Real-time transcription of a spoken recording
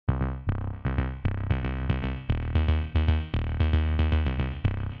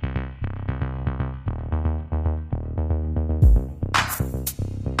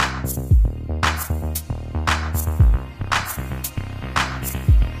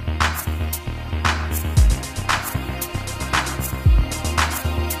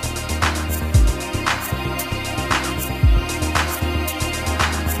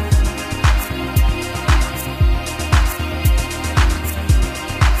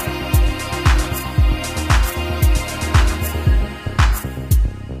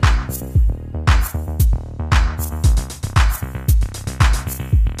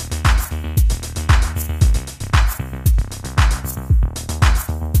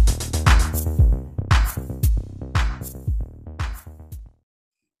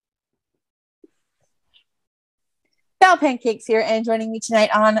Gal Pancakes here, and joining me tonight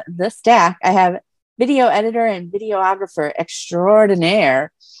on The Stack, I have video editor and videographer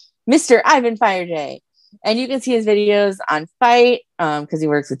extraordinaire, Mr. Ivan Firejay. And you can see his videos on Fight, because he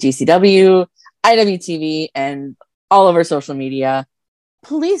works with GCW, IWTV, and all over social media.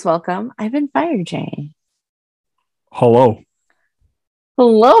 Please welcome Ivan Firejay. Hello.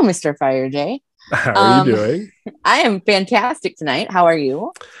 Hello, Mr. Firejay. How are you doing? I am fantastic tonight. How are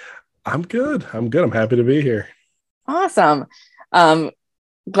you? I'm good. I'm happy to be here. Awesome.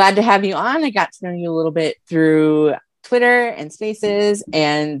 Glad to have you on. I got to know you a little bit through Twitter and Spaces,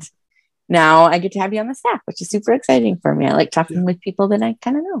 and now I get to have you on the staff, which is super exciting for me. I like talking with people that I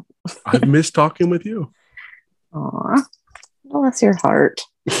kind of know. I've missed talking with you. Aw, bless your heart.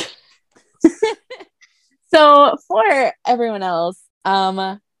 So for everyone else,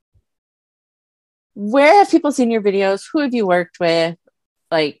 where have people seen your videos? Who have you worked with?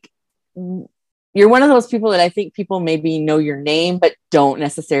 Like, you're one of those people that I think people maybe know your name, but don't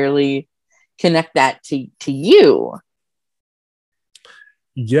necessarily connect that to you.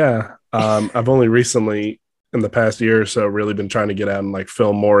 Yeah. I've only recently, in the past year or so, really been trying to get out and like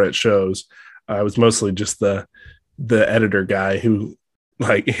film more at shows. I was mostly just the editor guy who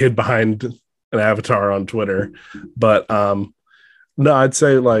like hid behind an avatar on Twitter. But no, I'd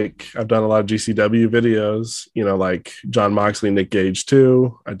say like I've done a lot of GCW videos, like John Moxley, Nick Gage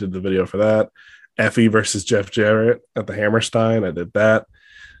too. I did the video for that. Effie versus Jeff Jarrett at the Hammerstein. I did that.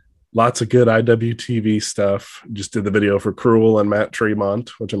 Lots of good IWTV stuff. Just did the video for Cruel and Matt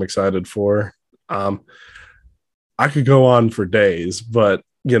Tremont, which I'm excited for. I could go on for days, but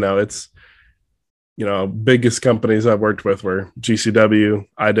it's biggest companies I've worked with were GCW,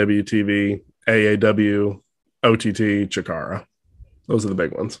 IWTV, AAW, OTT, Chikara. Those are the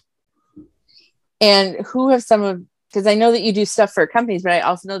big ones. And who have some of, because I know that you do stuff for companies, but I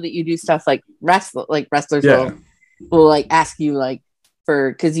also know that you do stuff like wrestlers will like ask you like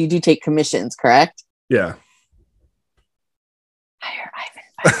for, because you do take commissions, correct? Yeah. Hire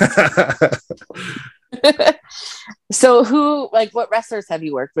Ivan. So who, like, what wrestlers have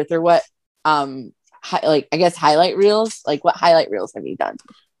you worked with, or what I guess highlight reels? Like, what highlight reels have you done?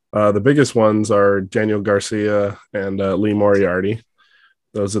 The biggest ones are Daniel Garcia and Lee Moriarty.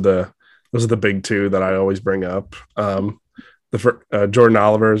 Those are the big two that I always bring up. Jordan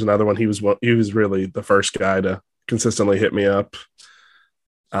Oliver is another one. He was really the first guy to consistently hit me up.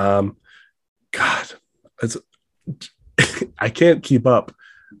 God, I can't keep up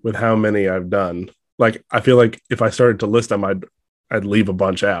with how many I've done. Like, I feel like if I started to list them, I'd leave a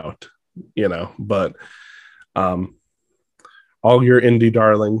bunch out, but all your indie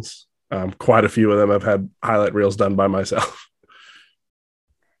darlings, quite a few of them I've had highlight reels done by myself.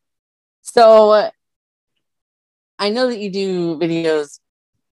 So I know that you do videos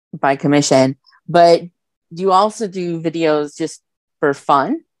by commission, but you also do videos just for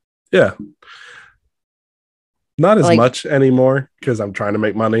fun? Yeah. Not as much anymore because I'm trying to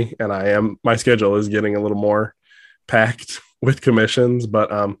make money, and my schedule is getting a little more packed with commissions,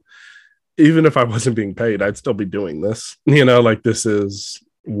 but even if I wasn't being paid, I'd still be doing this, like this is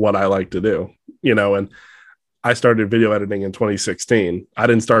what I like to do, and I started video editing in 2016. I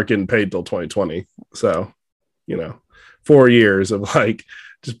didn't start getting paid till 2020. So, 4 years of like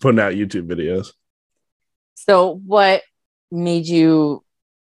just putting out YouTube videos. So what made you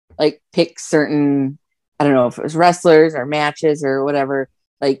like pick certain, I don't know if it was wrestlers or matches or whatever,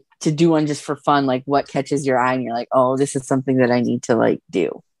 like to do one just for fun? Like, what catches your eye and you're like, oh, this is something that I need to like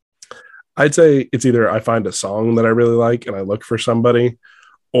do? I'd say it's either I find a song that I really like and I look for somebody,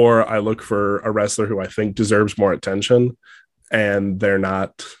 or I look for a wrestler who I think deserves more attention and they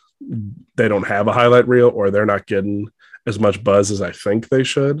don't have a highlight reel, or they're not getting as much buzz as I think they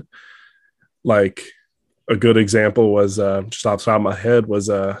should. Like a good example was just off the top of my head was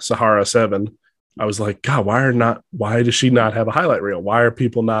Sahara 7. I was like, God, why does she not have a highlight reel? Why are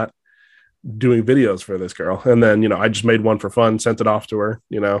people not doing videos for this girl? And then, I just made one for fun, sent it off to her,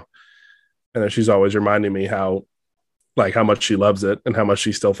 and then she's always reminding me how much she loves it and how much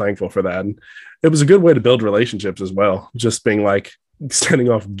she's still thankful for that. And it was a good way to build relationships as well. Just being like sending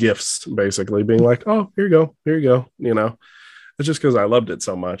off gifts, basically being like, oh, here you go. It's just because I loved it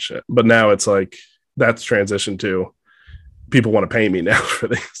so much. But now it's like, that's transitioned to people want to pay me now for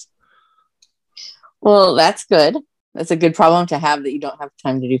these. Well, that's good. That's a good problem to have, that you don't have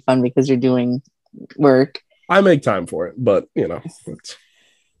time to do fun because you're doing work. I make time for it, but it's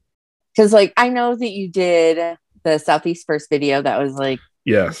because like I know that you did the Southeast First video that was like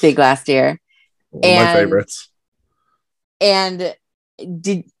big last year. One of my favorites. And you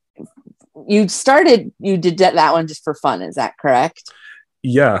did that one just for fun, is that correct?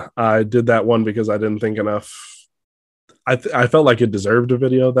 Yeah, I did that one because I didn't think enough I felt like it deserved a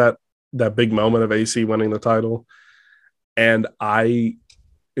video, that big moment of AC winning the title. And I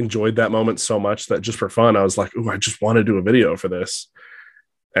enjoyed that moment so much that just for fun, I was like, "Ooh, I just want to do a video for this."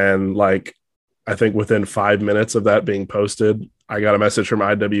 And like, I think within 5 minutes of that being posted, I got a message from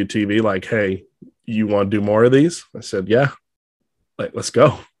IWTV like, "Hey, you want to do more of these?" I said, "Yeah, like, let's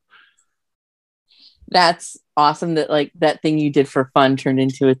go." That's awesome that like that thing you did for fun turned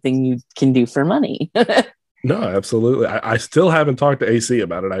into a thing you can do for money. No, absolutely. I still haven't talked to AC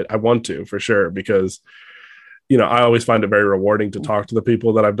about it. I want to for sure, because I always find it very rewarding to talk to the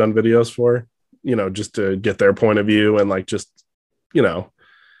people that I've done videos for, just to get their point of view and like you know,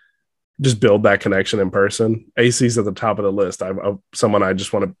 just build that connection in person. AC's at the top of the list. I'm someone I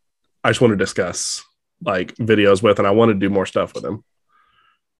just want to discuss like videos with, and I want to do more stuff with him.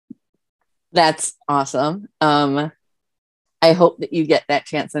 That's awesome. I hope that you get that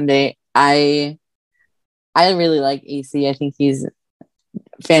chance someday. I really like AC. I think he's a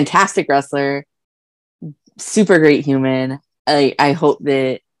fantastic wrestler, super great human. I hope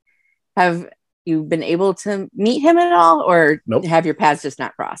that have you been able to meet him at all, or Nope. have your paths just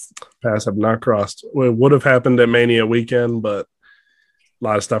not crossed? Paths have not crossed. It would have happened at Mania weekend, but a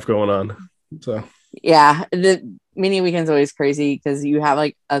lot of stuff going on. So Yeah, the Mania weekend's always crazy because you have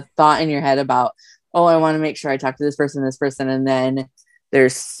like a thought in your head about, oh, I want to make sure I talk to this person, and then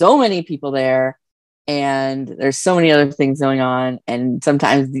there's so many people there, and there's so many other things going on, and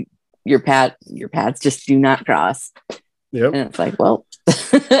sometimes your paths just do not cross. Yep. And it's like, well.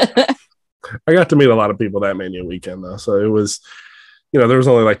 I got to meet a lot of people that Mania weekend though. So it was, there was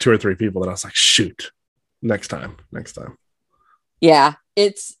only like 2 or 3 people that I was like, shoot, next time. Yeah,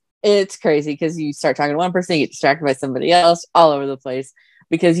 it's crazy because you start talking to one person, you get distracted by somebody else all over the place,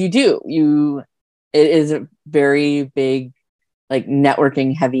 because it is a very big, like,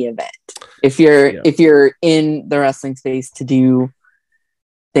 networking heavy event. If you're in the wrestling space to do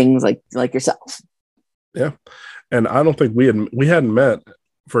things like yourself. Yeah. And I don't think we hadn't met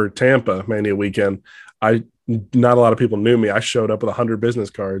for Tampa Mania weekend. Not a lot of people knew me. I showed up with 100 business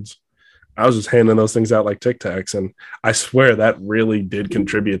cards. I was just handing those things out like Tic Tacs. And I swear that really did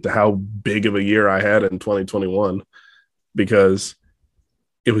contribute to how big of a year I had in 2021, because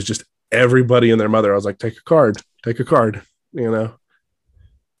it was just everybody and their mother. I was like, take a card.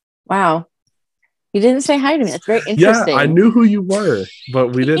 Wow. You didn't say hi to me. That's very interesting. Yeah, I knew who you were,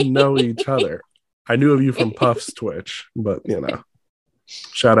 but we didn't know each other. I knew of you from Puff's Twitch, but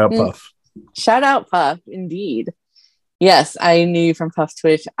shout out Puff. Shout out Puff, indeed. Yes, I knew you from Puff's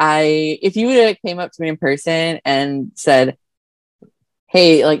Twitch. If you would have came up to me in person and said,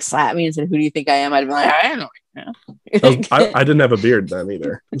 hey, like, slap me and said, who do you think I am? I'd have been like, I don't know. I didn't have a beard then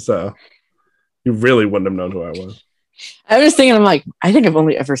either, so you really wouldn't have known who I was. I was thinking, I'm like, I think I've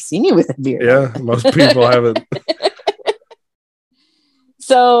only ever seen you with a beard. Yeah, most people haven't.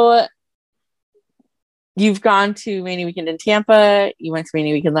 So you've gone to Mania Weekend in Tampa. You went to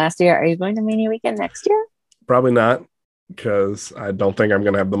Mania Weekend last year. Are you going to Mania Weekend next year? Probably not, because I don't think I'm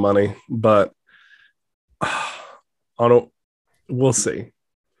going to have the money. But we'll see.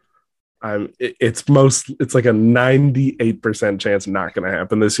 It's like a 98% chance not going to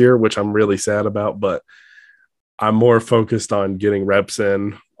happen this year, which I'm really sad about. But I'm more focused on getting reps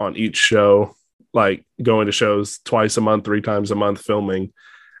in on each show, like going to shows twice a month, 3 times a month, filming.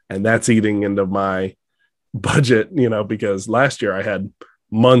 And that's eating into my budget, because last year I had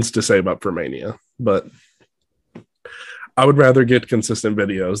months to save up for Mania. But I would rather get consistent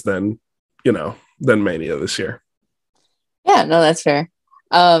videos than Mania this year. Yeah, no, that's fair.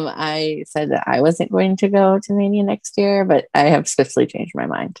 I said that I wasn't going to go to Mania next year, but I have swiftly changed my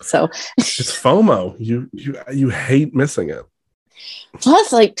mind. So it's FOMO. You hate missing it.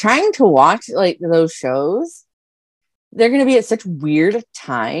 Plus, like, trying to watch like those shows, they're going to be at such weird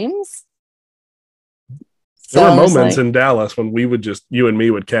times. There were moments in Dallas when you and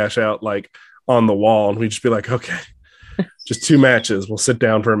me would cash out like on the wall, and we'd just be like, okay, just 2 matches. We'll sit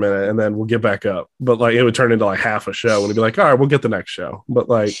down for a minute and then we'll get back up. But like, it would turn into like half a show, and it'd be like, all right, we'll get the next show. But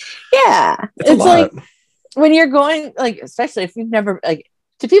like, yeah, it's like when you're going, like, especially if you've never, like,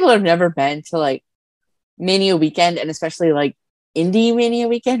 to people who have never been to like Mania Weekend, and especially like Indie Mania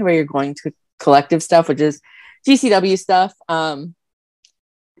Weekend, where you're going to collective stuff, which is GCW stuff. 12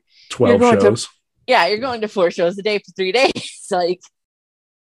 shows. You're going to 4 shows a day for 3 days. Like,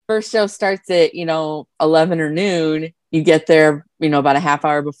 first show starts at 11 or noon. You get there about a half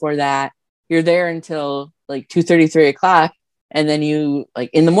hour before that. You're there until like 2:30, 3 o'clock, and then you like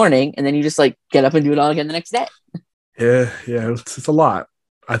in the morning, and then you just like get up and do it all again the next day. Yeah, it's a lot.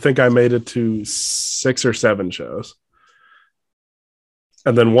 I think I made it to 6 or 7 shows.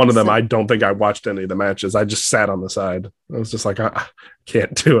 And then one of them, I don't think I watched any of the matches. I just sat on the side. I was just like, I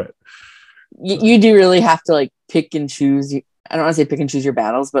can't do it. You do really have to like pick and choose. I don't want to say pick and choose your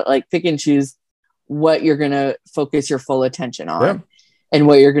battles, but like pick and choose what you're going to focus your full attention on and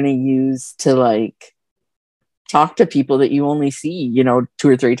what you're going to use to like talk to people that you only see, 2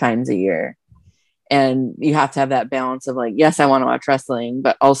 or 3 times a year. And you have to have that balance of like, yes, I want to watch wrestling,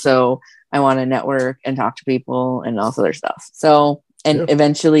 but also I want to network and talk to people and all other stuff. So, and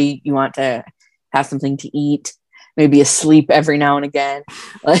eventually you want to have something to eat, maybe a sleep every now and again.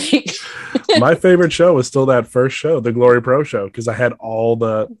 Like my favorite show was still that first show, the Glory Pro show, because I had all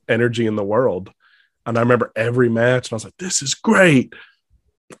the energy in the world. And I remember every match and I was like, this is great.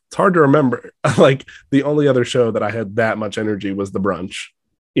 It's hard to remember. Like the only other show that I had that much energy was the brunch,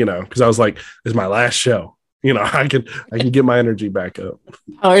 because I was like, this is my last show. I can get my energy back up.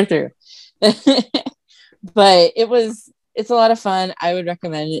 Power through. But it's a lot of fun. I would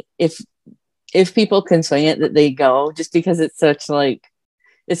recommend it if people can swing it, that they go, just because it's such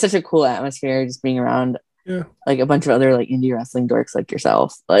a cool atmosphere, just being around like a bunch of other like indie wrestling dorks like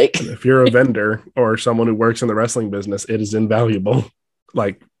yourself. Like if you're a vendor or someone who works in the wrestling business, it is invaluable,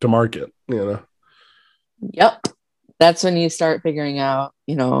 like to market, Yep. That's when you start figuring out,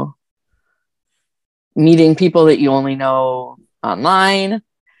 meeting people that you only know online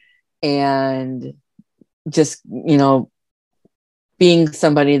and just, being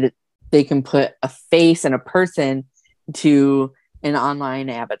somebody that they can put a face and a person to an online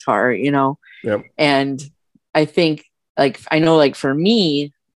avatar, Yep. And I think I know like for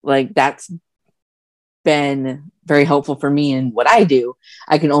me, like that's been very helpful for me in what I do.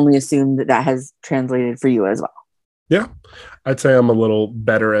 I can only assume that has translated for you as well. Yeah. I'd say I'm a little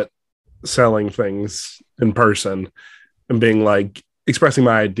better at selling things in person and being like expressing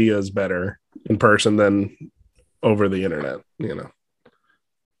my ideas better in person than over the internet,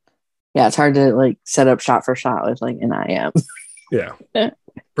 Yeah, it's hard to like set up shot for shot with like an IM. Yeah,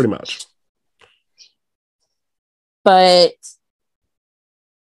 pretty much. But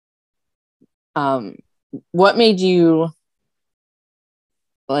what made you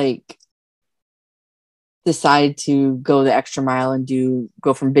like decide to go the extra mile and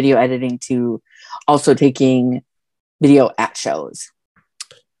go from video editing to also taking video at shows?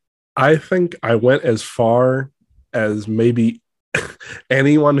 I think I went as far as maybe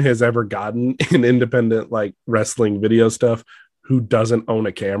anyone has ever gotten in independent like wrestling video stuff who doesn't own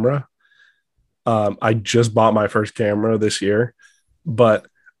a camera. I just bought my first camera this year, but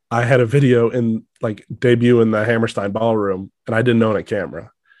I had a video in like debut in the Hammerstein Ballroom and I didn't own a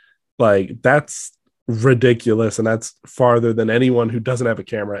camera. Like that's ridiculous. And that's farther than anyone who doesn't have a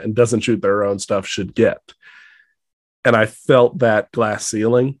camera and doesn't shoot their own stuff should get. And I felt that glass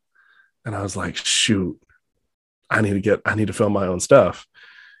ceiling and I was like, shoot, I need to film my own stuff,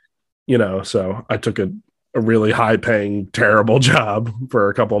 so I took a really high paying, terrible job for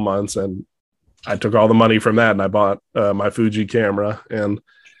a couple months. And I took all the money from that and I bought my Fuji camera. And,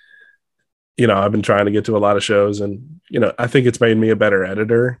 I've been trying to get to a lot of shows and, I think it's made me a better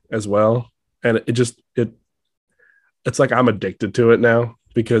editor as well. And it's like, I'm addicted to it now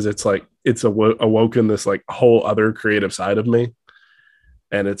because it's like, it's awoken this like whole other creative side of me.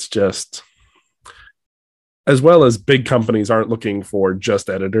 And it's just, as well as big companies aren't looking for just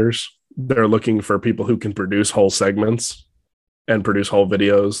editors. They're looking for people who can produce whole segments and produce whole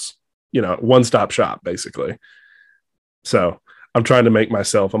videos, one-stop shop, basically. So I'm trying to make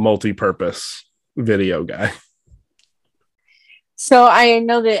myself a multi-purpose video guy. So I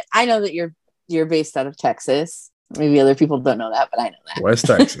know that you're based out of Texas. Maybe other people don't know that, but I know that. West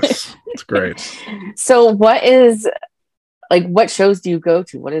Texas. It's great. So what shows do you go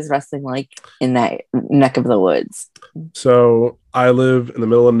to? What is wrestling like in that neck of the woods? So I live in the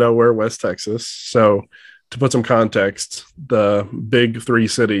middle of nowhere, West Texas. So to put some context, the big 3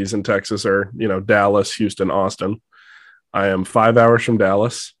 cities in Texas are, Dallas, Houston, Austin. I am 5 hours from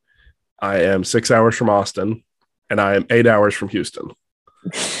Dallas. I am 6 hours from Austin, and I am 8 hours from Houston.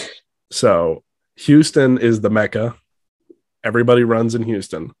 So Houston is the Mecca. Everybody runs in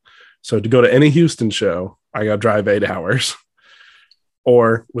Houston. So to go to any Houston show, I got to drive 8 hours.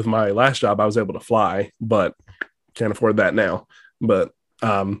 Or with my last job, I was able to fly, but can't afford that now. But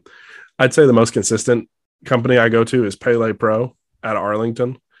I'd say the most consistent company I go to is Pele Pro out of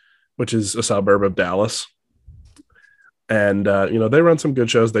Arlington, which is a suburb of Dallas. And, they run some good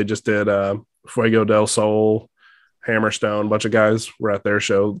shows. They just did Fuego del Sol, Hammerstone, a bunch of guys were at their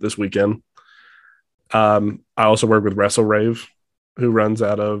show this weekend. I also work with Wrestle Rave, who runs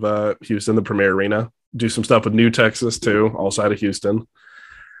out of Houston, the Premier Arena. Do some stuff with New Texas, too, also out of Houston.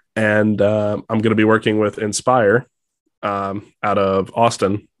 And I'm going to be working with Inspire out of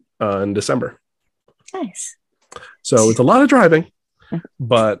Austin in December. Nice. So it's a lot of driving,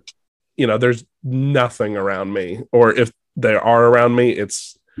 but there's nothing around me, or if they are around me,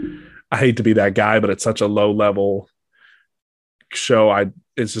 I hate to be that guy, but it's such a low level show.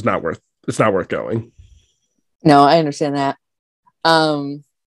 It's just not worth going. No, I understand that.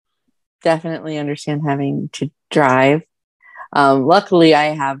 Definitely understand having to drive. Luckily I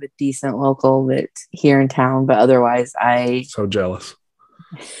have a decent local that's here in town, but otherwise so jealous.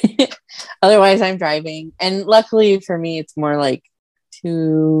 Otherwise I'm driving. And luckily for me, it's more like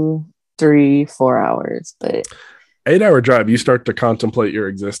 2, 3, 4 hours, but 8-hour drive, you start to contemplate your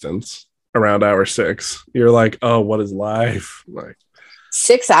existence around hour 6. You're like, oh, what is life? Like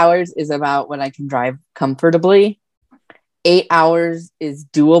 6 hours is about what I can drive comfortably. 8 hours is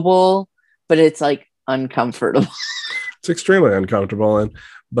doable, but it's like uncomfortable. It's extremely uncomfortable,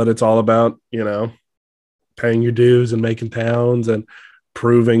 but it's all about, paying your dues and making towns and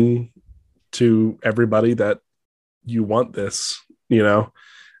proving to everybody that you want this,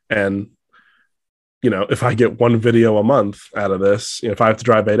 and if I get one video a month out of this, if I have to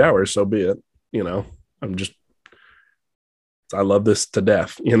drive 8 hours, so be it. I love this to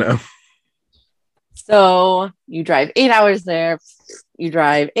death, So you drive 8 hours there, you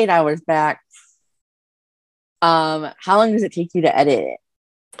drive 8 hours back. How long does it take you to edit it?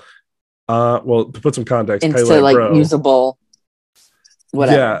 Well, to put some context, into Pele Pro, usable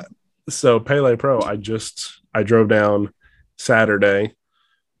whatever. Yeah. So Pele Pro, I drove down Saturday,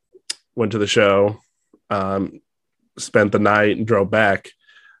 went to the show, spent the night and drove back.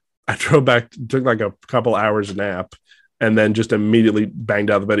 I drove back, took like a couple hours nap, and then just immediately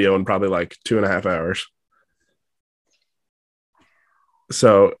banged out the video in probably like 2.5 hours.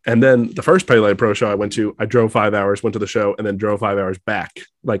 So, and then the first Pele Pro show I went to, I drove 5 hours, went to the show, and then drove 5 hours back,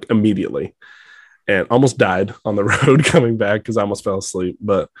 like immediately, and almost died on the road coming back because I almost fell asleep.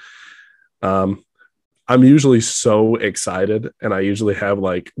 But I'm usually so excited, and I usually have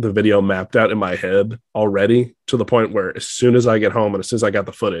like the video mapped out in my head already to the point where as soon as I get home and as soon as I got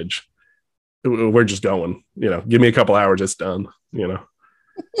the footage, we're just going, give me a couple hours, it's done,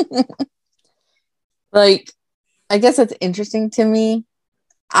 Like, I guess that's interesting to me.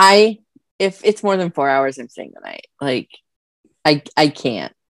 If it's more than 4 hours, I'm staying the night. Like, I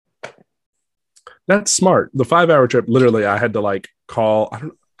can't. That's smart. The 5-hour trip, literally, I had to like call.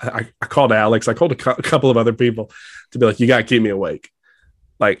 I called Alex. I called a couple of other people to be like, you got to keep me awake.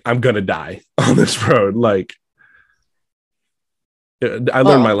 Like, I'm going to die on this road. Like, I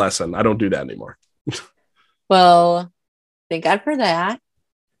learned my lesson. I don't do that anymore. Well, thank God for that.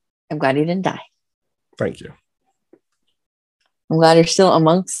 I'm glad you didn't die. Thank you. I'm glad you're still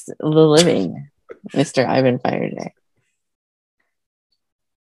amongst the living, Mr. Ivan Firejay.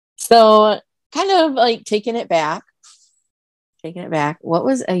 So, kind of like taking it back. What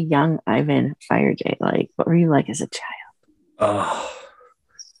was a young Ivan Firejay like? What were you like as a child?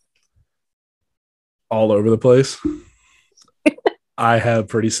 All over the place. I have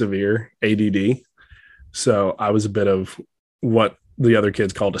pretty severe ADD. So I was a bit of what the other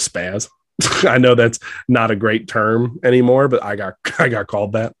kids called a spaz. I know that's not a great term anymore, but I got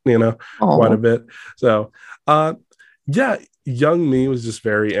called that, quite a bit. So, yeah, young me was just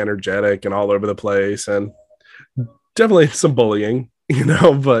very energetic and all over the place, and definitely some bullying,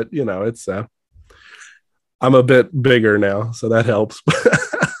 but it's I'm a bit bigger now, so that helps.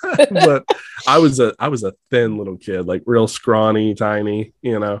 But I was a thin little kid, like real scrawny, tiny,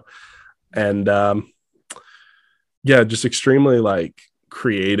 and yeah, just extremely like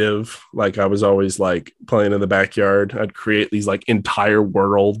creative. Like I was always like playing in the backyard. I'd create these like entire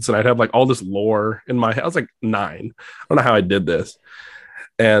worlds, and I'd have like all this lore in my head. I was like 9. I don't know how I did this.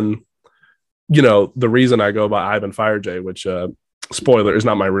 And the reason I go by Ivan Firejay, which spoiler is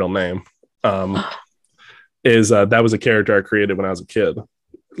not my real name, is that was a character I created when I was a kid,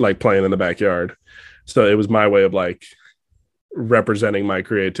 like playing in the backyard. So it was my way of like representing my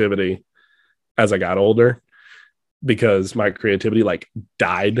creativity as I got older, because my creativity like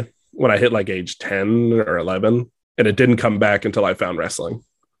died when I hit like age 10 or 11, and it didn't come back until I found wrestling.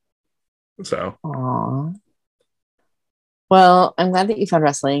 So, aww. Well, I'm glad that you found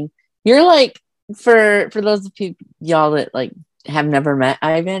wrestling. You're like, for those of y'all that like have never met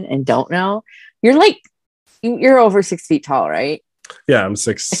Ivan and don't know, you're over 6 feet tall, right? Yeah, I'm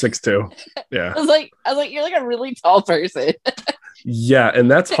 6'2". Yeah. I was like, you're like a really tall person. Yeah,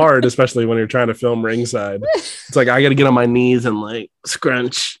 and that's hard, especially when you're trying to film ringside. It's like I got to get on my knees and like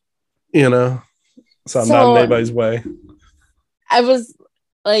scrunch, so I'm not in anybody's way. I was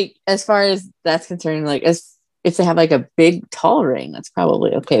like, as far as that's concerned, like as if they have like a big tall ring, that's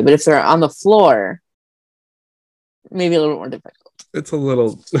probably okay. But if they're on the floor, maybe a little more difficult. It's a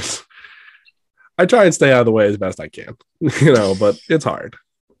little. I try and stay out of the way as best I can, but it's hard.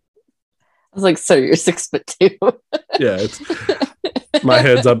 I was like, so you're 6'2". Yeah, it's my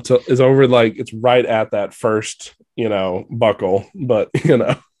head's up to is over like it's right at that first, buckle, but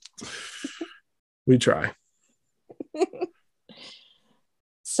we try.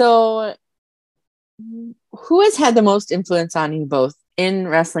 So who has had the most influence on you both in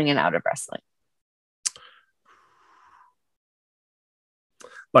wrestling and out of wrestling?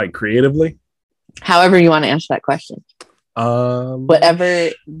 Like creatively? However you want to answer that question. Whatever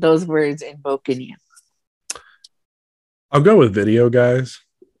those words invoke in you. I'll go with video guys.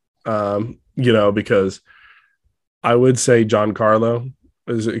 Because I would say John Carlo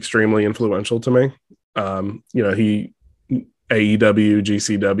is extremely influential to me. He AEW,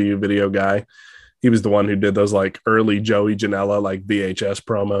 GCW video guy. He was the one who did those like early Joey Janela like VHS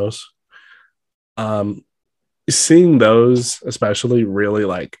promos. Seeing those especially really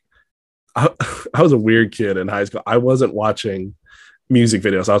like I was a weird kid in high school. I wasn't watching music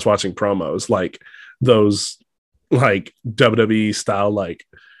videos. I was watching promos, like those like WWE style, like,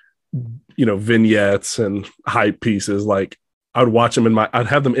 vignettes and hype pieces. Like I'd watch them I'd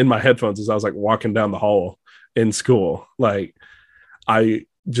have them in my headphones as I was like walking down the hall in school. Like I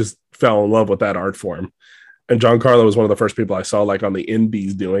just fell in love with that art form. And John Carlo was one of the first people I saw like on the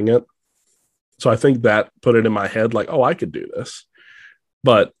indies doing it. So I think that put it in my head like, oh, I could do this.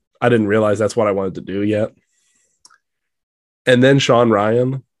 But I didn't realize that's what I wanted to do yet. And then Sean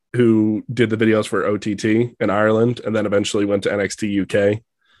Ryan, who did the videos for OTT in Ireland and then eventually went to NXT UK.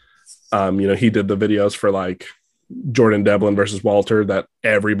 He did the videos for like Jordan Devlin versus Walter that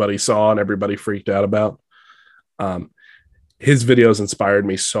everybody saw and everybody freaked out about. His videos inspired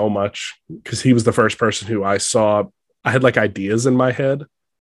me so much because he was the first person who I saw. I had like ideas in my head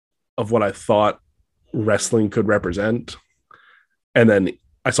of what I thought wrestling could represent. And then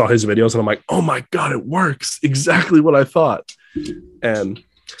I saw his videos and I'm like, oh my God, it works. Exactly what I thought. And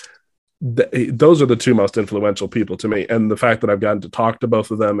those are the two most influential people to me. And the fact that I've gotten to talk to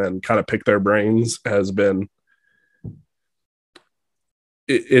both of them and kind of pick their brains has been,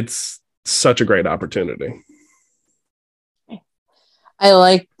 it's such a great opportunity. I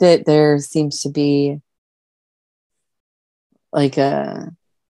like that there seems to be like a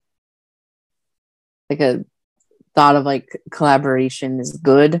thought of like collaboration is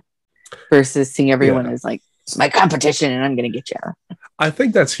good versus seeing everyone as like my competition and I'm gonna get you. I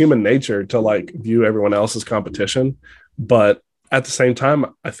think that's human nature to like view everyone else as competition, but at the same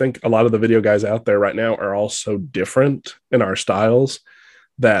time, I think a lot of the video guys out there right now are all so different in our styles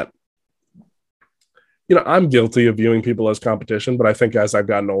that I'm guilty of viewing people as competition, but I think as I've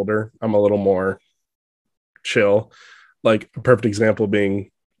gotten older, I'm a little more chill. Like a perfect example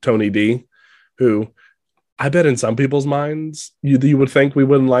being Tony D, who I bet in some people's minds, you would think we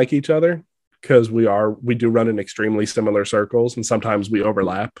wouldn't like each other because we do run in extremely similar circles and sometimes we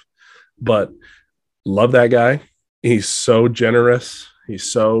overlap, but love that guy. He's so generous. He's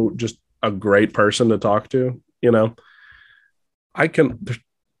so just a great person to talk to.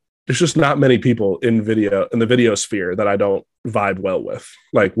 There's just not many people in the video sphere that I don't vibe well with.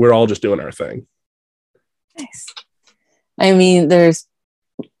 Like we're all just doing our thing. Nice. I mean, there's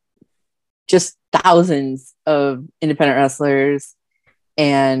just thousands of independent wrestlers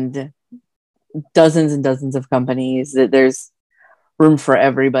and dozens of companies that there's room for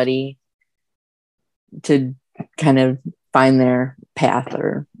everybody to kind of find their path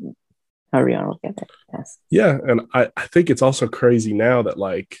or however you want to look at it. Yes. Yeah. And I think it's also crazy now that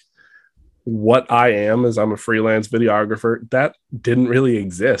like what I am is I'm a freelance videographer that didn't really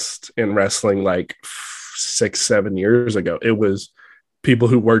exist in wrestling like 6-7 years ago. It was people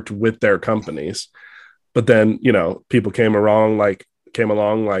who worked with their companies, but then, people came along, like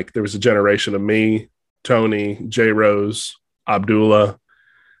there was a generation of me, Tony, J Rose, Abdullah,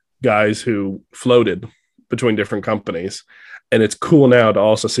 guys who floated between different companies. And it's cool now to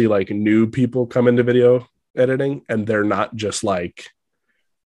also see like new people come into video editing and they're not just like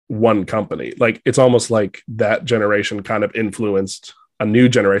one company. Like it's almost like that generation kind of influenced a new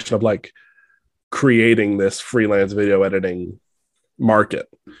generation of like creating this freelance video editing market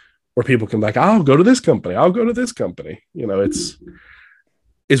where people can like, I'll go to this company. I'll go to this company. It's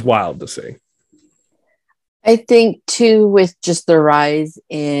wild to see. I think too, with just the rise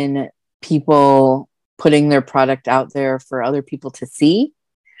in people putting their product out there for other people to see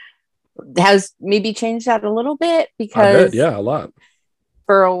has maybe changed that a little bit because a lot.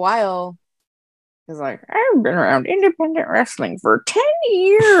 For a while, it's like, I've been around independent wrestling for 10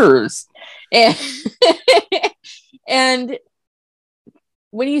 years. and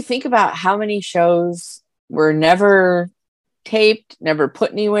when you think about how many shows were never taped, never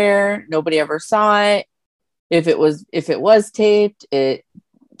put anywhere. Nobody ever saw it. If it was taped, it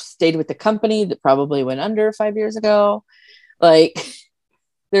stayed with the company that probably went under 5 years ago. Like,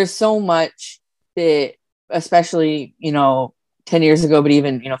 there's so much that, especially, 10 years ago, but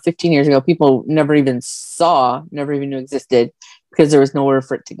even, 15 years ago, people never even knew existed because there was nowhere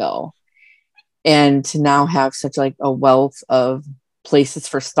for it to go. And to now have such like a wealth of places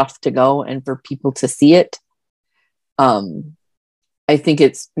for stuff to go and for people to see it, I think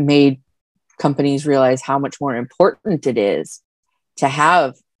it's made companies realize how much more important it is to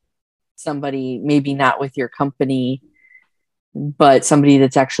have somebody, maybe not with your company, but somebody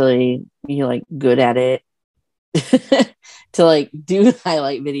that's actually good at it to like do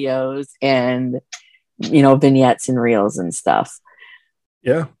highlight videos and vignettes and reels and stuff.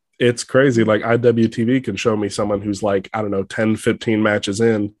 Yeah, it's crazy. Like IWTV can show me someone who's like, I don't know, 10, 15 matches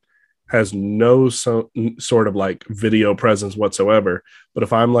in, has no sort of like video presence whatsoever. But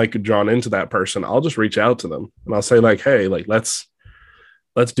if I'm like drawn into that person, I'll just reach out to them and I'll say like, hey, like let's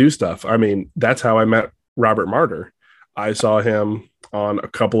do stuff. I mean, that's how I met Robert Martyr. I saw him on a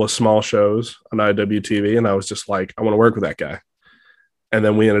couple of small shows on IWTV and I was just like, I want to work with that guy. And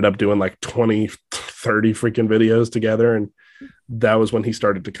then we ended up doing like 20, 30 freaking videos together. And that was when he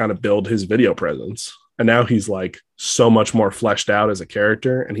started to kind of build his video presence. And now he's like so much more fleshed out as a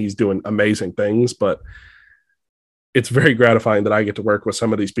character and he's doing amazing things. But it's very gratifying that I get to work with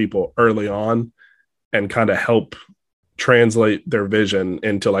some of these people early on and kind of help translate their vision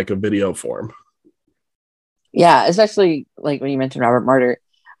into like a video form. Yeah, especially like when you mentioned Robert Martyr,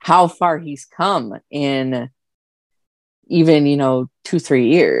 how far he's come in even 2-3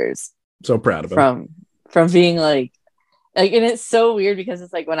 years. So proud of him. From being like, and it's so weird because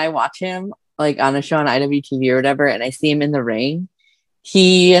it's like when I watch him like on a show on IWTV or whatever, and I see him in the ring,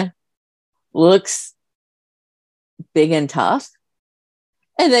 he looks big and tough,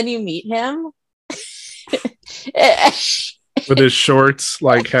 and then you meet him with his shorts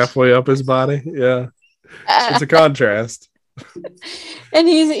like halfway up his body. Yeah, it's a contrast. And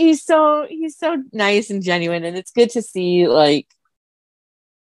he's so nice and genuine, and it's good to see like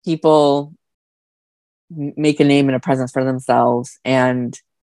people make a name and a presence for themselves. And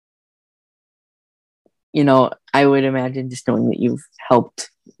I would imagine just knowing that you've helped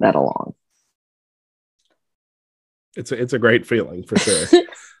that along. It's a great feeling for sure.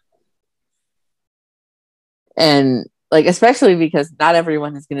 And like, especially because not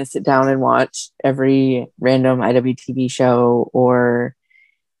everyone is going to sit down and watch every random IWTV show or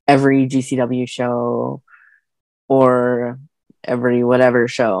every GCW show or every whatever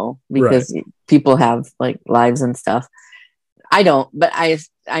show, because people have like lives and stuff. I don't, but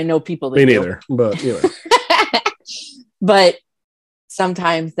I know people that me neither, but but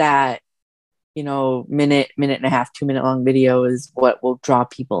sometimes that minute and a half, 2 minute long video is what will draw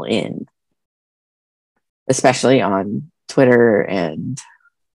people in, especially on Twitter and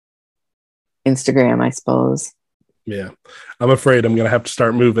Instagram, I suppose. Yeah, I'm afraid I'm gonna have to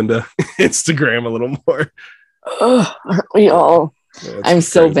start moving to Instagram a little more. Oh, aren't we all? Yeah, I'm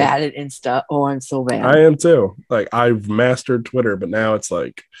so bad at Insta. Oh, I'm so bad. I am too. Like, I've mastered Twitter, but now it's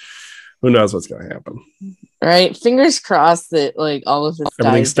like, who knows what's going to happen? Right. Fingers crossed that like all of this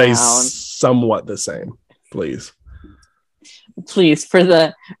everything stays down. Somewhat the same. Please for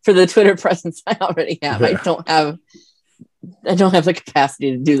the Twitter presence I already have. Yeah. I don't have the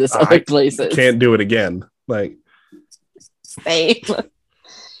capacity to do this other places. Can't do it again. Like, same.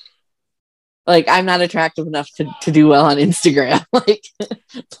 Like, I'm not attractive enough to do well on Instagram. Like,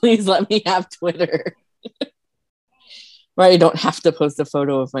 please let me have Twitter. Where I don't have to post a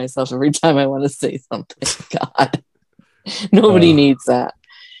photo of myself every time I want to say something. God. Nobody needs that.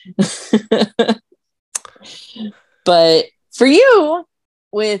 But for you,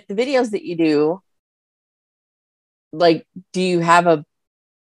 with the videos that you do, like, do you have a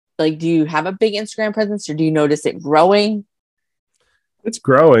big Instagram presence, or do you notice it growing? It's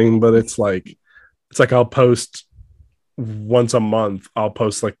growing, but it's like I'll post once a month. I'll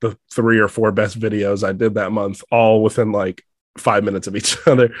post like the 3 or 4 best videos I did that month, all within like 5 minutes of each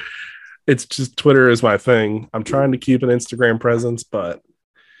other. It's just, Twitter is my thing. I'm trying to keep an Instagram presence, but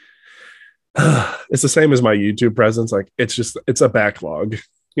it's the same as my YouTube presence. Like, it's a backlog.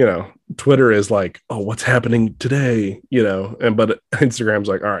 Twitter is like, oh, what's happening today? But Instagram's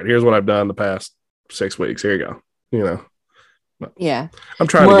like, all right, here's what I've done the past 6 weeks. Here you go. Yeah, I'm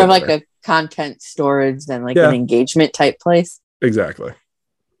trying more to of like a content storage than like an engagement type place. Exactly.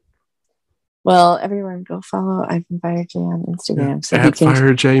 Well, everyone go follow Ivan Firejay on Instagram. So at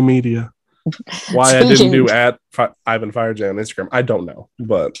Firejay Media. Why I didn't do at Ivan Firejay on Instagram, I don't know,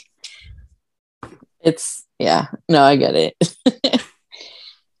 but It's, yeah, no, I get it.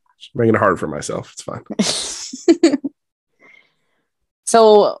 Making it hard for myself. It's fine.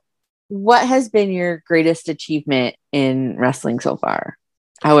 So, what has been your greatest achievement in wrestling so far?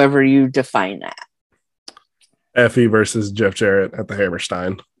 However you define that. Effie versus Jeff Jarrett at the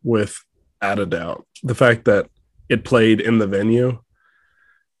Hammerstein, without a doubt. The fact that it played in the venue,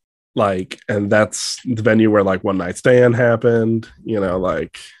 like, and that's the venue where like One Night Stand happened, you know,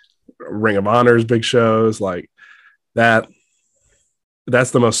 like Ring of Honor's big shows, like that's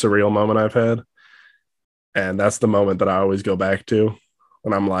the most surreal moment I've had. And that's the moment that I always go back to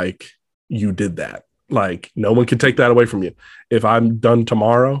when I'm like, you did that. Like, no one can take that away from you. If I'm done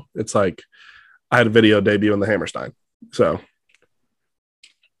tomorrow, it's like I had a video debut in the Hammerstein. So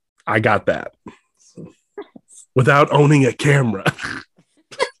I got that without owning a camera.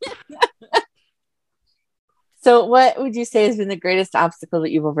 So, what would you say has been the greatest obstacle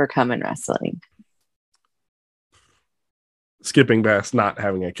that you've overcome in wrestling? Skipping past not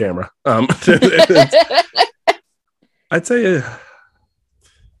having a camera. I'd say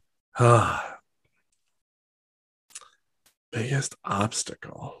biggest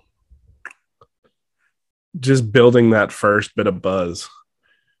obstacle. Just building that first bit of buzz.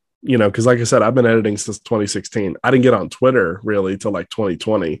 You know, because like I said, I've been editing since 2016. I didn't get on Twitter really till like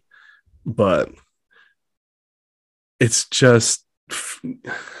 2020, but it's just,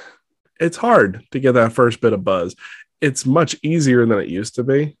 it's hard to get that first bit of buzz. It's much easier than it used to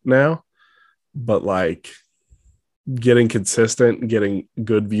be now, but like getting consistent, getting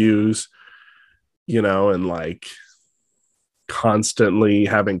good views, you know, and like constantly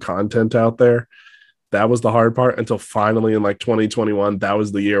having content out there. That was the hard part until finally in like 2021, that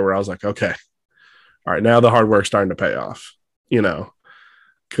was the year where I was like, okay, all right, now the hard work's starting to pay off, you know,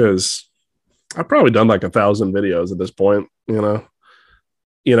 because I've probably done like 1,000 videos at this point, you know,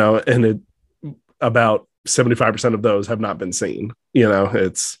 and it about 75% of those have not been seen, you know,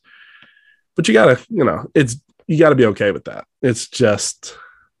 but you gotta, you know, you gotta be okay with that. It's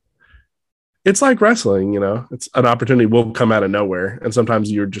like wrestling, you know, it's an opportunity will come out of nowhere. And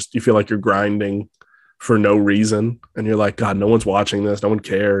sometimes you feel like you're grinding for no reason. And you're like, God, no one's watching this. No one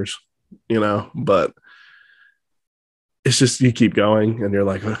cares, you know, but it's just, you keep going and you're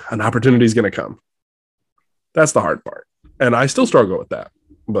like, an opportunity is going to come. That's the hard part. And I still struggle with that,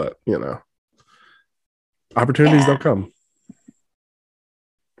 but you know, opportunities don't come.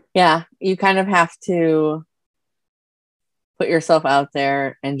 Yeah. You kind of have to put yourself out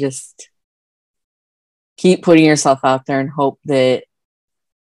there and just keep putting yourself out there and hope that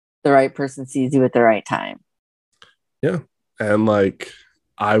the right person sees you at the right time. Yeah. And like,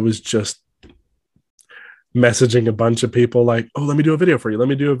 I was just messaging a bunch of people like, oh, let me do a video for you. Let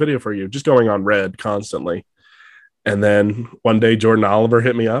me do a video for you. Just going on red constantly. And then one day Jordan Oliver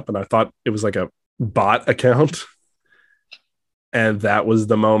hit me up and I thought it was like a bot account. And that was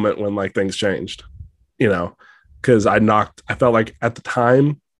the moment when like things changed, you know, because I felt like at the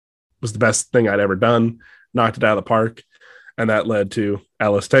time was the best thing I'd ever done, knocked it out of the park. And that led to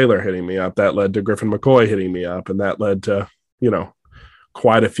Alice Taylor hitting me up. That led to Griffin McCoy hitting me up. And that led to, you know,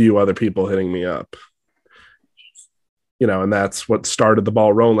 quite a few other people hitting me up. You know, and that's what started the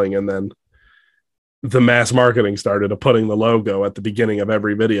ball rolling. And then the mass marketing started of putting the logo at the beginning of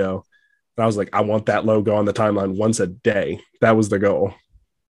every video. And I was like, I want that logo on the timeline once a day. That was the goal.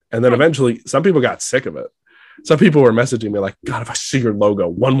 And then eventually some people got sick of it. Some people were messaging me like, God, if I see your logo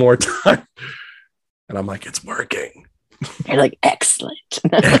one more time. And I'm like, it's working. You're like, excellent.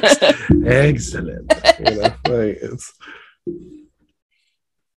 Excellent. You know, like it's...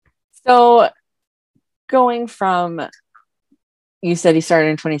 So going from, you said you started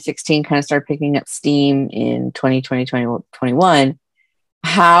in 2016, kind of started picking up steam in 2020, 2021.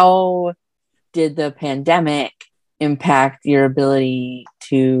 How did the pandemic impact your ability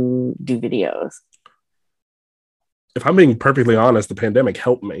to do videos? If I'm being perfectly honest, the pandemic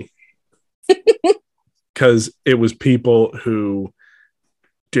helped me. Because it was people who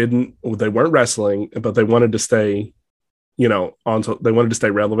they weren't wrestling, but they wanted to stay, you know, they wanted to stay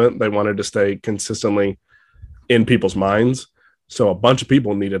relevant. They wanted to stay consistently in people's minds. So a bunch of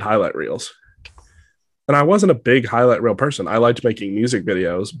people needed highlight reels. And I wasn't a big highlight reel person. I liked making music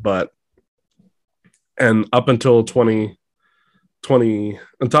videos, and up until 2020,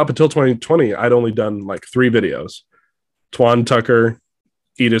 I'd only done like 3 videos. Twan Tucker,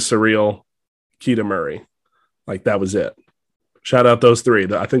 Edith Surreal, Keita Murray. Like that was it. Shout out those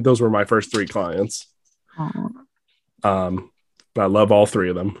 3. I think those were my first 3 clients. But I love all 3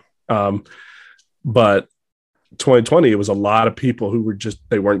 of them. But 2020, it was a lot of people who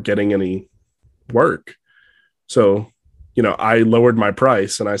they weren't getting any work. So, you know, I lowered my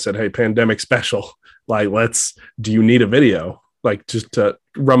price and I said, hey, pandemic special, Like, do you need a video? Like, just to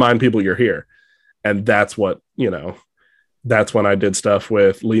remind people you're here. And that's what, that's when I did stuff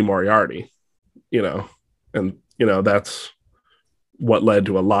with Lee Moriarty, and, that's what led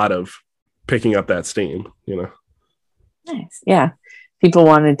to a lot of picking up that steam, Nice. Yeah. People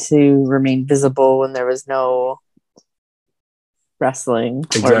wanted to remain visible when there was no wrestling,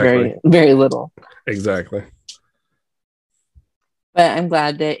 or very, very little. Exactly. But I'm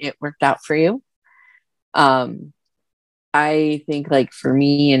glad that it worked out for you. I think, like, for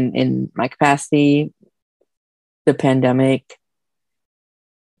me in my capacity, the pandemic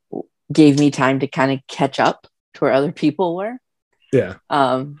gave me time to kind of catch up to where other people were. Yeah.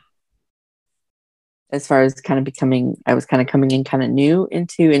 As far as I was kind of coming in kind of new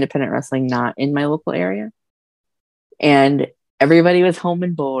into independent wrestling, not in my local area. And everybody was home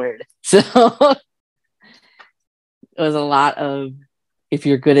and bored. So it was a lot of, if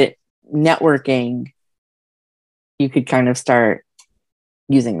you're good at networking, you could kind of start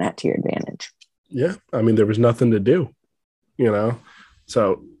using that to your advantage. Yeah. I mean, there was nothing to do,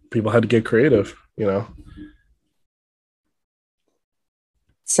 so people had to get creative,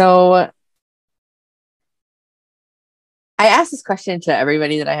 So I asked this question to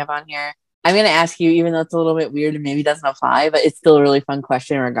everybody that I have on here. I'm going to ask you, even though it's a little bit weird and maybe doesn't apply, but it's still a really fun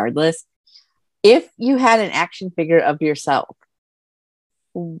question regardless. If you had an action figure of yourself,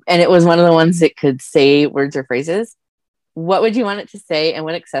 and it was one of the ones that could say words or phrases, what would you want it to say, and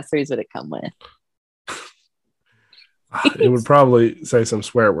what accessories would it come with? It would probably say some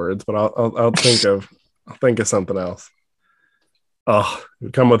swear words, but I'll think of something else. Oh, it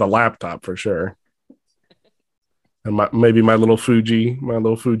would come with a laptop for sure. And maybe my little Fuji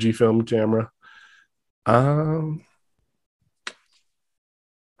film camera. I'm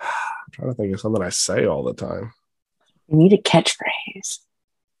trying to think of something I say all the time. You need a catchphrase.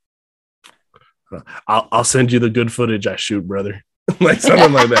 I'll send you the good footage I shoot, brother. Like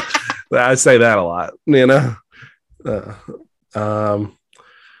something like that. I say that a lot,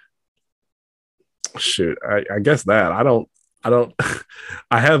 shoot. I guess that I don't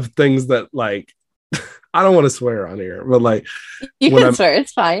I have things that, like, I don't want to swear on here, but like, you can swear,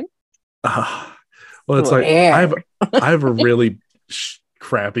 it's fine. Well, it's like I have a really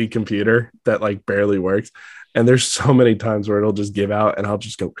crappy computer that like barely works, and there's so many times where it'll just give out, and I'll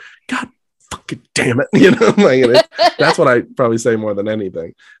just go, God fucking damn it, like, that's what I probably say more than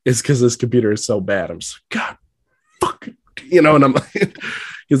anything, is because this computer is so bad. I'm just, God fucking, and I'm like,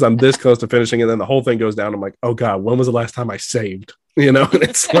 because I'm this close to finishing it, and then the whole thing goes down. I'm like, oh God, when was the last time I saved? And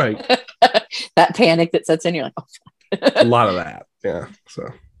it's like that panic that sets in. You're like, oh, a lot of that. Yeah. So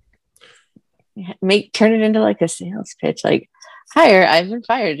turn it into like a sales pitch, like, hire Ivan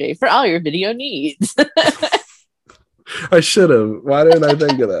Firejay for all your video needs. I should have. Why didn't I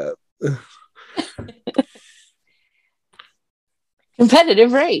think of that?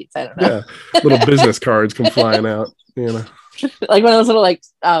 Competitive rates. I don't know. Yeah, little business cards come flying out. Like one of those little like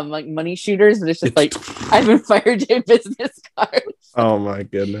money shooters, but it's just like Ivan Firejay business cards. Oh my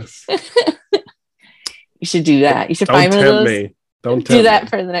goodness! You should do that. You should find one of those. Don't do that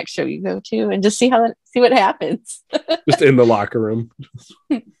for the next show you go to, and just see what happens. Just in the locker room.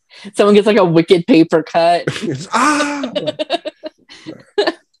 Someone gets like a wicked paper cut.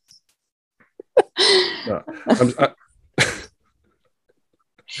 No,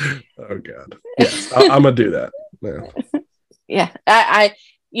 oh God! Yes, I'm gonna do that. Yeah, I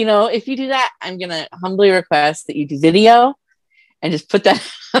if you do that, I'm gonna humbly request that you do video and just put that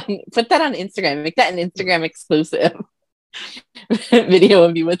on Instagram. Make that an Instagram exclusive video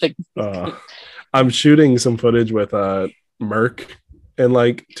of you with a. I'm shooting some footage with Merc in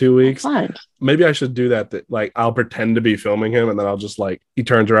like 2 weeks. Fun. Maybe I should do that. Like, I'll pretend to be filming him, and then I'll just, like, he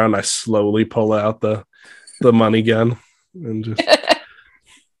turns around and I slowly pull out the money gun and just.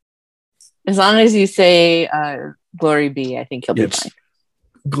 As long as you say "Glory be," I think he'll be fine.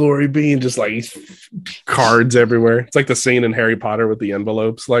 Glory be, and just like cards everywhere. It's like the scene in Harry Potter with the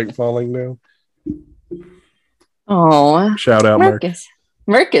envelopes like falling down. Oh, shout out Merc.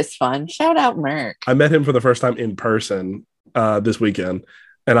 Merc is fun. Shout out Merc. I met him for the first time in person this weekend,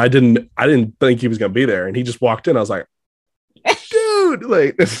 and I didn't think he was going to be there, and he just walked in. I was like, dude,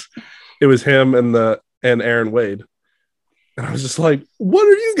 like, it was him and Aaron Wade. And I was just like, what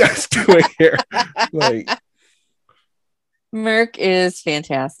are you guys doing here? Like, Merc is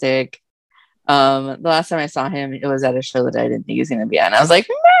fantastic. The last time I saw him, it was at a show that I didn't think he was going to be on. I was like,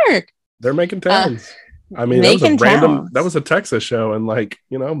 Merc! They're making towns. I mean, that was a Texas show, and like,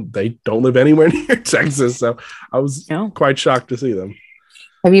 they don't live anywhere near Texas. So I was quite shocked to see them.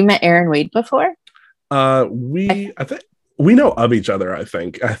 Have you met Aaron Wade before? I think we know of each other. I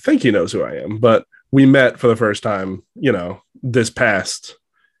think he knows who I am, but we met for the first time, this past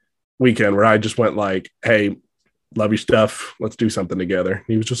weekend, where I just went like, hey, love your stuff. Let's do something together.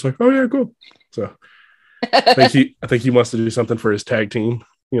 He was just like, oh yeah, cool. So I think he wants to do something for his tag team,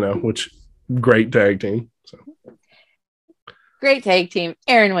 which great tag team. So Great tag team,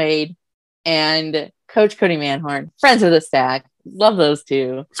 Aaron Wade and Coach Cody Manhorn, friends of the stack. Love those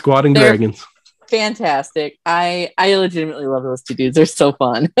two. Squatting Dragons. Fantastic. I legitimately love those two dudes. They're so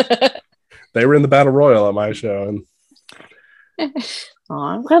fun. They were in the Battle Royal at my show, and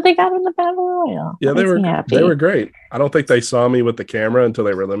I'm glad they got in the Battle Royal. Yeah, they were great. I don't think they saw me with the camera until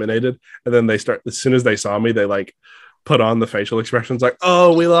they were eliminated, and then as soon as they saw me, they like put on the facial expressions like,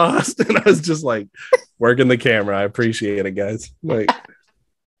 "Oh, we lost," and I was just like working the camera. I appreciate it, guys. Like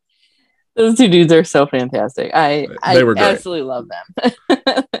those two dudes are so fantastic. I absolutely love them.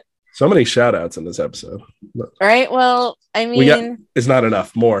 So many shout outs in this episode. Right? Well, I mean, it's not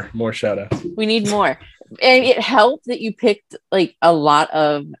enough. More shout outs. We need more. And it helped that you picked like a lot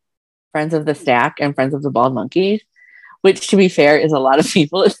of friends of the stack and friends of the Bald Monkeys, which to be fair is a lot of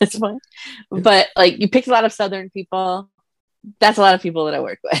people at this point. Yeah. But like you picked a lot of Southern people. That's a lot of people that I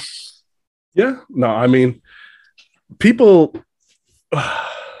work with. Yeah. No, I mean, people,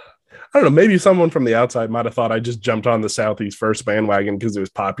 I don't know, maybe someone from the outside might have thought I just jumped on the Southeast first bandwagon because it was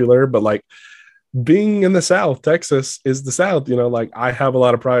popular, but like being in the South, Texas is the South, like I have a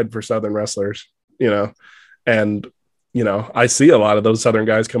lot of pride for Southern wrestlers, and, I see a lot of those Southern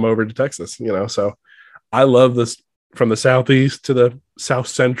guys come over to Texas, so I love this from the Southeast to the South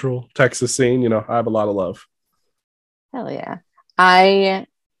Central Texas scene. I have a lot of love. Hell yeah.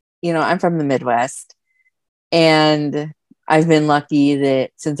 I'm from the Midwest, and I've been lucky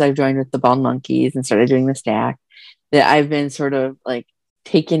that since I've joined with the Bald Monkeys and started doing the stack, that I've been sort of like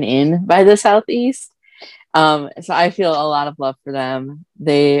taken in by the Southeast. So I feel a lot of love for them.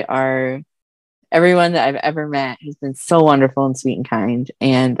 They are everyone that I've ever met has been so wonderful and sweet and kind.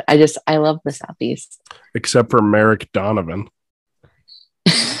 And I love the Southeast. Except for Merrick Donovan.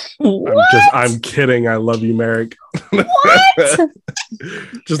 I'm kidding. I love you, Merrick. What?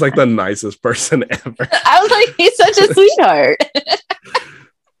 Just like the nicest person ever. I was like, he's such a sweetheart.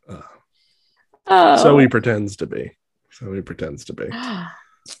 So he pretends to be.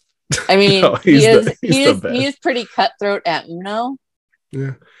 I mean, no, he is pretty cutthroat at Uno.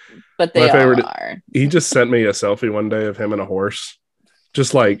 Yeah. But they are. He just sent me a selfie one day of him and a horse.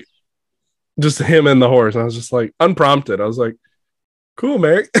 Just him and the horse. And I was just like, unprompted. I was like, cool,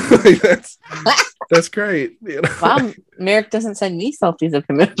 Merrick. That's great. Wow, Merrick doesn't send me selfies of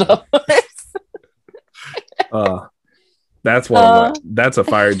him and the horse. That's that's a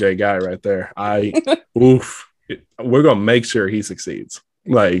Firejay guy right there. We're gonna make sure he succeeds.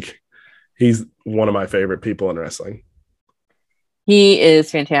 Like, he's one of my favorite people in wrestling. He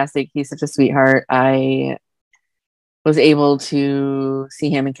is fantastic. He's such a sweetheart. I was able to see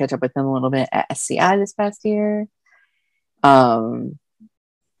him and catch up with him a little bit at SCI this past year.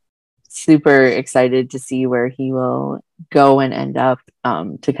 Super excited to see where he will go and end up,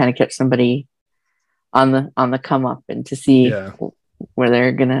 to kind of catch somebody on the come up and to see where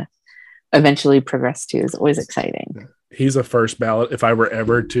they're gonna eventually progress to is always exciting. He's a first ballot. If I were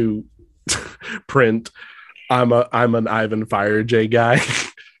ever to print, I'm an Ivan Firejay guy.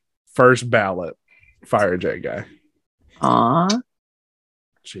 First ballot Firejay guy. Aw.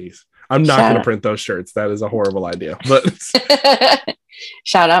 Jeez. I'm not going to print those shirts. That is a horrible idea. But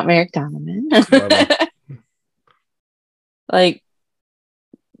shout out Merrick Donovan. Like,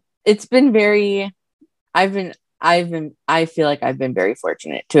 it's been I feel like I've been very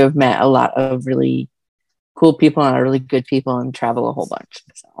fortunate to have met a lot of really cool people and really good people and travel a whole bunch.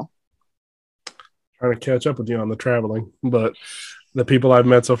 So trying to catch up with you on the traveling, but the people I've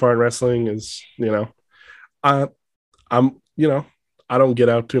met so far in wrestling is, I don't get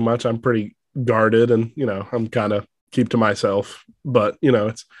out too much. I'm pretty guarded and, I'm kind of keep to myself, but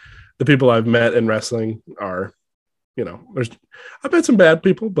it's the people I've met in wrestling are, I've met some bad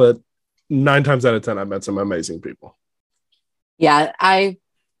people, but 9 times out of 10, I've met some amazing people. Yeah.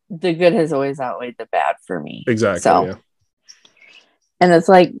 The good has always outweighed the bad for me. Exactly. So, yeah. And it's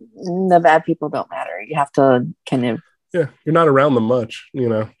like the bad people don't matter. You have to kind of. Yeah. You're not around them much,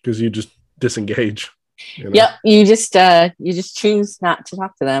 because you just disengage. Yep. You just choose not to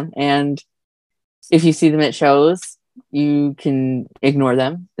talk to them. And if you see them at shows, you can ignore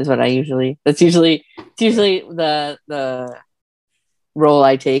them is what it's usually the role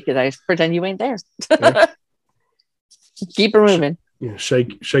I take is I just pretend you ain't there. Yeah. Keep her moving. Yeah,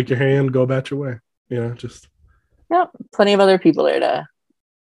 shake your hand, go about your way. Yep. Plenty of other people there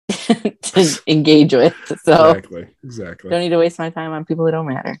to engage with. So exactly. don't need to waste my time on people that don't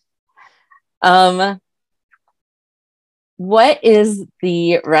matter. Um, what is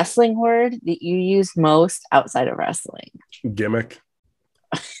the wrestling word that you use most outside of wrestling? Gimmick.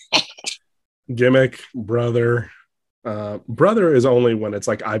 Gimmick, brother. Brother is only when it's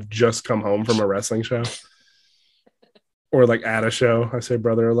like I've just come home from a wrestling show or like at a show. I say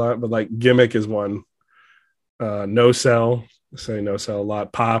brother a lot, but like gimmick is one. No sell. I say no sell a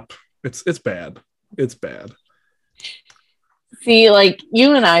lot. Pop. It's bad. It's bad. See, like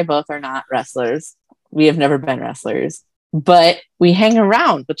you and I both are not wrestlers. We have never been wrestlers, but we hang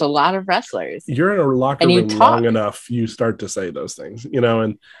around with a lot of wrestlers. You're in a locker room long enough, you start to say those things, you know,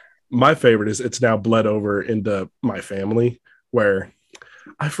 and my favorite is it's now bled over into my family where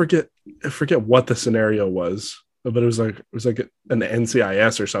I forget what the scenario was, but it was like an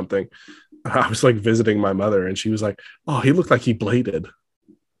NCIS or something. I was like visiting my mother and she was like, "Oh, he looked like he bladed."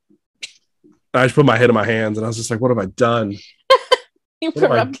 I just put my head in my hands and I was just like, "What have I done?" You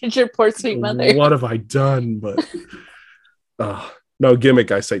corrupted your poor sweet mother. What have I done? But no,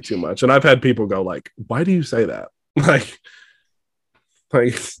 gimmick, I say too much. And I've had people go like, "Why do you say that?"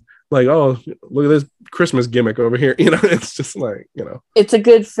 Like, oh, look at this Christmas gimmick over here. You know, it's just like, you know. It's a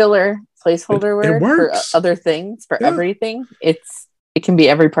good filler placeholder word it works. For other things, for everything. It can be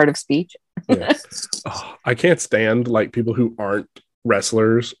every part of speech. Yeah. I can't stand like people who aren't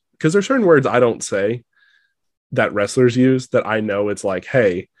wrestlers because there's certain words I don't say that wrestlers use that I know it's like,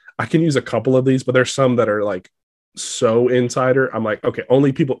 hey, I can use a couple of these, but there's some that are like so insider. I'm like, okay,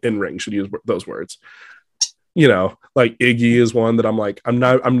 only people in ring should use those words. You know, like Iggy is one that I'm like,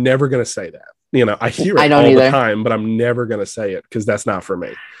 I'm never going to say that. You know, I hear it all the time, but I'm never going to say it because that's not for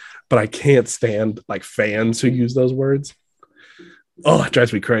me. But I can't stand like fans who use those words. Oh, it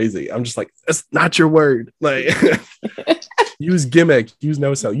drives me crazy. I'm just like, that's not your word. Like, use gimmick, use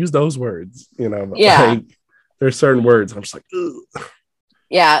no sell, use those words. You know, but yeah. Like, there's certain words. I'm just like, ugh.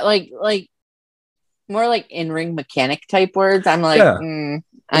 Yeah, like more like in ring mechanic type words. I'm like,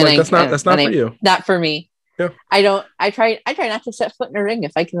 that's not for you. Not for me. Yeah. I try not to set foot in a ring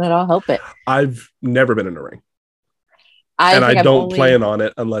if I can at all help it. I've never been in a ring. I don't plan on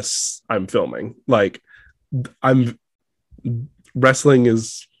it unless I'm filming. Like wrestling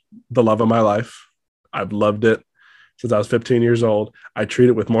is the love of my life. I've loved it since I was 15 years old. I treat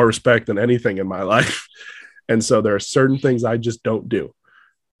it with more respect than anything in my life. And so there are certain things I just don't do.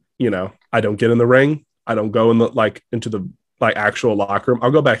 You know, I don't get in the ring. I don't go into the actual locker room.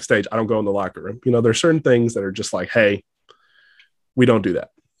 I'll go backstage. I don't go in the locker room. You know, there's certain things that are just like, hey, we don't do that,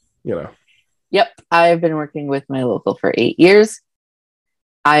 you know? Yep. I've been working with my local for 8 years.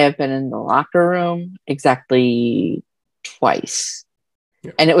 I have been in the locker room exactly twice.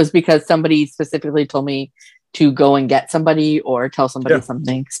 Yeah. And it was because somebody specifically told me to go and get somebody or tell somebody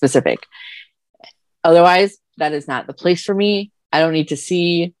something specific. Otherwise, that is not the place for me. I don't need to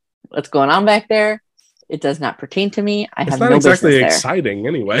see what's going on back there. It does not pertain to me. It's not exactly exciting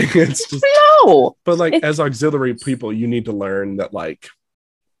anyway. It's just no. But like as auxiliary people, you need to learn that like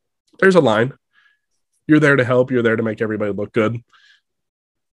there's a line. You're there to help. You're there to make everybody look good.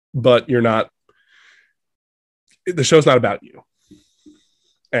 But you're not. The show's not about you.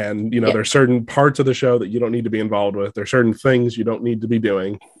 And you know, there's certain parts of the show that you don't need to be involved with. There's certain things you don't need to be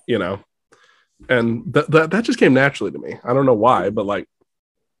doing. You know, and that just came naturally to me. I don't know why, but like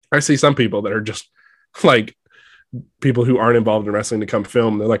I see some people that are just like people who aren't involved in wrestling to come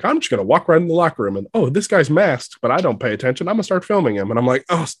film. They're like, I'm just going to walk right in the locker room and, oh, this guy's masked, but I don't pay attention. I'm going to start filming him. And I'm like,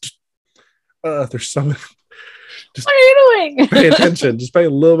 oh, there's something. Just what are you doing? Pay attention. Just pay a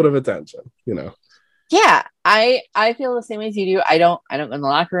little bit of attention, you know? Yeah. I feel the same as you do. I don't go in the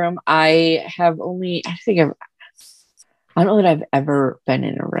locker room. I don't know that I've ever been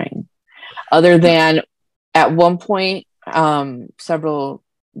in a ring other than at one point, several,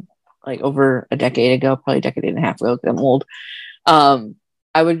 like over a decade ago, probably a decade and a half ago, because I'm old.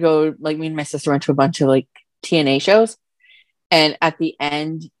 I would go, like me and my sister went to a bunch of like TNA shows. And at the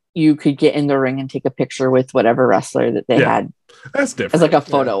end, you could get in the ring and take a picture with whatever wrestler that they had. That's different. As like a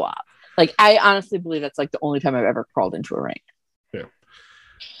photo op. Like, I honestly believe that's like the only time I've ever crawled into a ring. Yeah.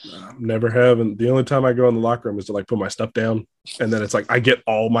 Never have. And the only time I go in the locker room is to like put my stuff down. And then it's like, I get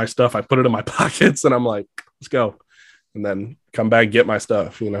all my stuff. I put it in my pockets and I'm like, let's go. And then come back, get my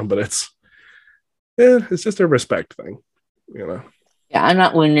stuff, you know, but it's just a respect thing, you know? Yeah. I'm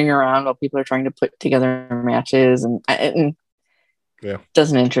not winding around while people are trying to put together matches and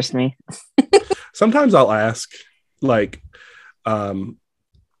doesn't interest me. Sometimes I'll ask like,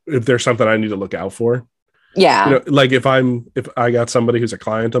 if there's something I need to look out for. Yeah. You know, like if I got somebody who's a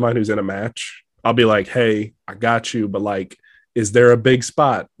client of mine who's in a match, I'll be like, hey, I got you. But like, is there a big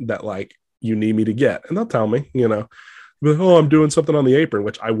spot that like you need me to get? And they'll tell me, you know, But, oh, I'm doing something on the apron,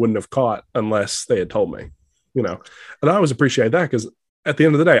 which I wouldn't have caught unless they had told me, you know. And I always appreciate that because at the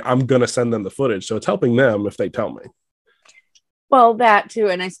end of the day, I'm going to send them the footage. So it's helping them if they tell me. Well, that too.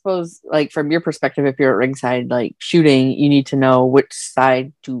 And I suppose, like, from your perspective, if you're at ringside, like shooting, you need to know which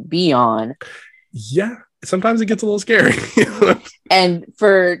side to be on. Yeah. Sometimes it gets a little scary. And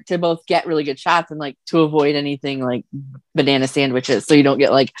to both get really good shots and like to avoid anything like banana sandwiches. So you don't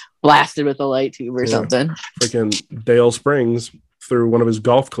get like blasted with a light tube or something. Freaking Dale Springs threw one of his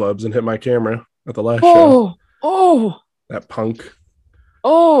golf clubs and hit my camera at the last show. Oh, that punk.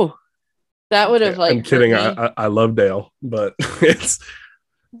 Oh, that would have like. I'm kidding. I love Dale, but it's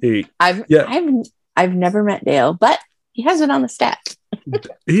I've never met Dale, but he has it on the stat.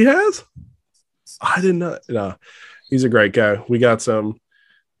 He has. I didn't know. No, he's a great guy. We got some.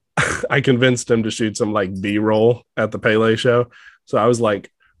 I convinced him to shoot some like B-roll at the Pele show, so I was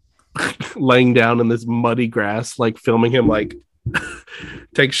like laying down in this muddy grass, like filming him like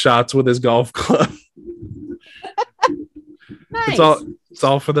take shots with his golf club. Nice. It's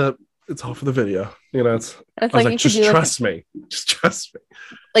all for the video. You know, I was like, just trust me. Just trust me.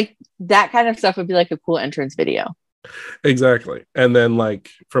 Like that kind of stuff would be like a cool entrance video. Exactly. And then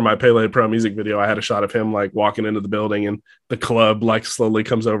like for my Pele Pro music video, I had a shot of him like walking into the building and the club like slowly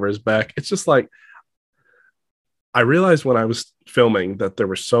comes over his back. It's just like, I realized when I was filming that there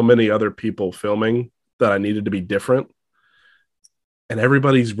were so many other people filming that I needed to be different. And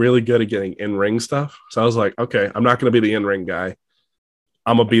everybody's really good at getting in-ring stuff. So I was like, okay, I'm not going to be the in-ring guy.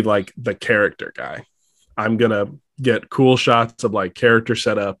 I'm going to be like the character guy. I'm going to get cool shots of like character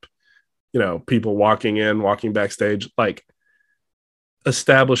setup, you know, people walking in, walking backstage, like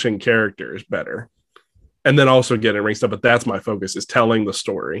establishing characters better. And then also getting ring stuff. But that's my focus, is telling the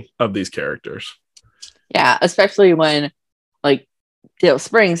story of these characters. Yeah, especially when like Dale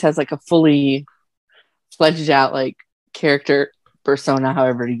Springs has like a fully fledged out like character persona,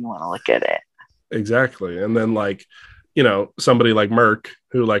 however you want to look at it. Exactly. And then like, you know, somebody like Merc,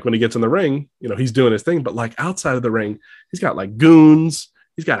 who like when he gets in the ring, you know, he's doing his thing, but like outside of the ring, he's got like goons,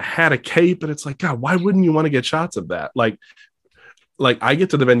 he's got a hat, a cape, and it's like, God, why wouldn't you want to get shots of that? Like I get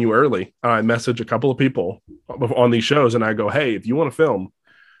to the venue early. I message a couple of people on these shows and I go, hey, if you want to film,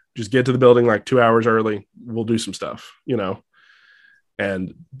 just get to the building like 2 hours early. We'll do some stuff, you know?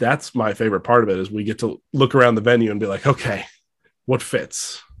 And that's my favorite part of it, is we get to look around the venue and be like, okay, what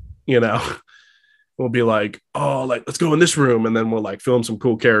fits, you know? We'll be like, oh, like, let's go in this room. And then we'll like film some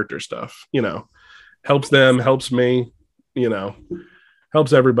cool character stuff, you know, helps them, helps me, you know,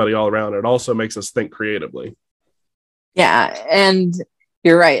 helps everybody all around. It also makes us think creatively. Yeah. And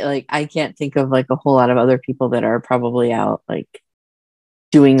you're right. Like, I can't think of like a whole lot of other people that are probably out like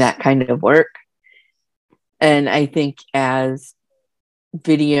doing that kind of work. And I think as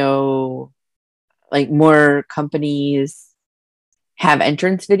video, like more companies have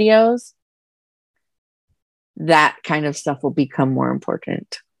entrance videos, that kind of stuff will become more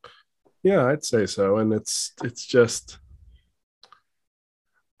important. Yeah, I'd say so. And it's just,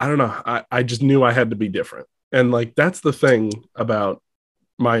 I don't know. I just knew I had to be different. And like, that's the thing about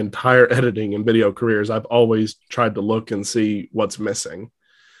my entire editing and video careers. I've always tried to look and see what's missing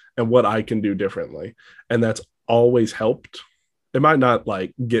and what I can do differently. And that's always helped. It might not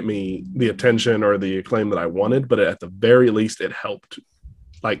like get me the attention or the acclaim that I wanted, but at the very least it helped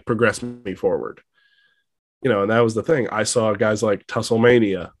like progress me forward. You know, and that was the thing. I saw guys like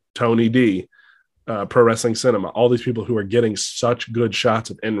Tusslemania, Tony D, Pro Wrestling Cinema, all these people who are getting such good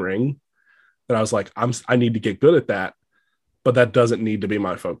shots of in-ring that I was like, I need to get good at that, but that doesn't need to be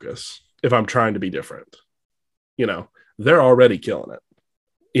my focus if I'm trying to be different. You know, they're already killing it,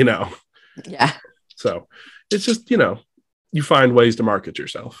 you know? Yeah. So it's just, you know, you find ways to market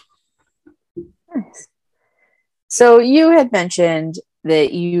yourself. Nice. So you had mentioned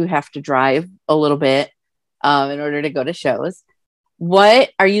that you have to drive a little bit in order to go to shows. What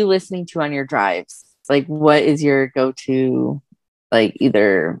are you listening to on your drives? Like, what is your go-to, like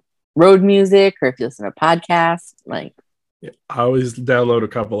either road music or if you listen to podcasts? Like, yeah, I always download a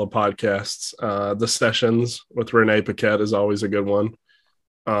couple of podcasts. The Sessions with Renee Paquette is always a good one.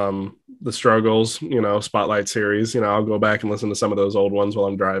 The Struggles, you know, Spotlight series, you know, I'll go back and listen to some of those old ones while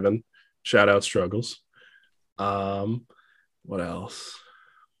I'm driving. Shout out Struggles. What else?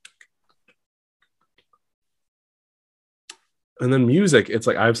 And then music, it's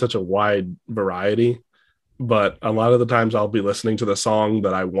like I have such a wide variety, but a lot of the times I'll be listening to the song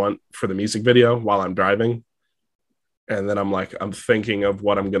that I want for the music video while I'm driving. And then I'm thinking of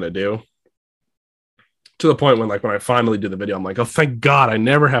what I'm going to do, to the point when like when I finally do the video, I'm like, oh, thank God I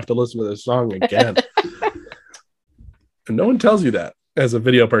never have to listen to this song again. And no one tells you that as a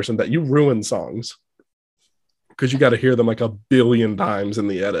video person, that you ruin songs because you got to hear them like a billion times in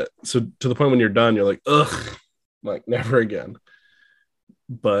the edit. So to the point when you're done, you're like, ugh, like never again.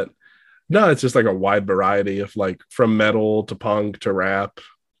 But no, it's just like a wide variety of like from metal to punk to rap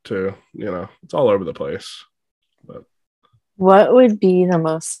to, it's all over the place. But what would be the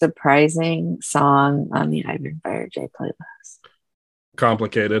most surprising song on the Ivan Firejay playlist?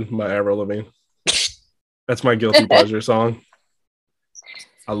 Complicated by Avril Lavigne. That's my guilty pleasure song.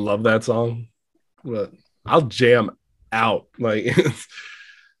 I love that song, but I'll jam out like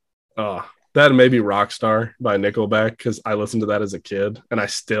that and maybe Rockstar by Nickelback, because I listened to that as a kid and I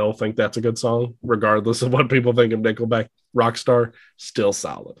still think that's a good song, regardless of what people think of Nickelback. Rockstar, still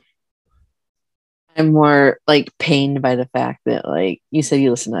solid. I'm more like pained by the fact that like you said you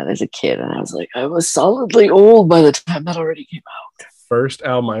listened to that as a kid, and I was like, I was solidly old by the time that already came out. First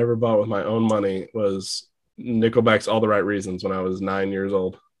album I ever bought with my own money was Nickelback's All the Right Reasons when I was 9 years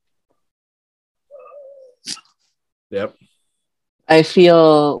old. Yep. I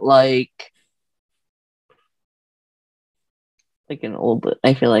feel like an old,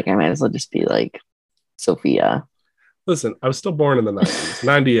 I feel like I might as well just be like Sophia. Listen, I was still born in the 90s,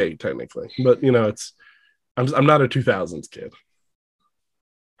 98 technically, but I'm not a 2000s kid.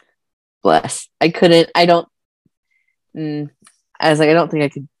 Bless. I don't think I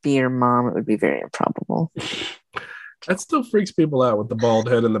could be your mom. It would be very improbable. That still freaks people out with the bald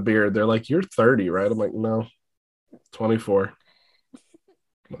head and the beard. They're like, you're 30, right? I'm like, no, 24.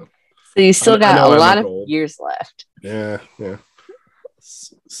 So you still got a lot of years left. Yeah.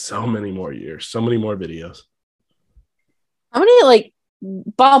 So many more years, so many more videos. How many, like,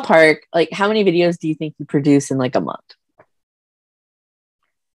 ballpark, like, how many videos do you think you produce in like a month?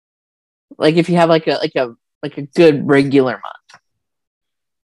 Like, if you have like a good regular month.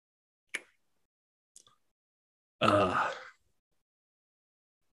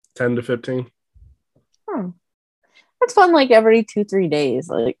 10 to 15. That's fun, like every 2-3 days.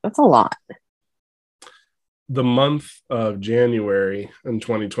 Like, that's a lot. The month of January in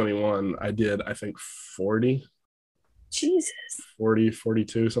 2021, I did, I think, 40. Jesus. 40,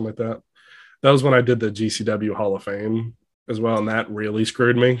 42, something like that. That was when I did the GCW Hall of Fame as well, and that really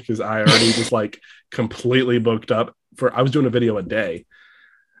screwed me because I already was like completely booked up I was doing a video a day.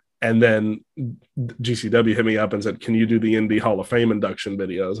 And then GCW hit me up and said, can you do the Indie Hall of Fame induction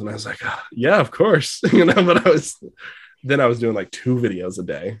videos? And I was like, yeah, of course. But I was doing like 2 videos a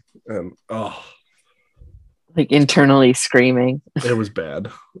day. And like internally screaming. It was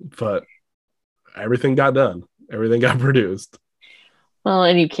bad, but everything got done. Everything got produced. Well,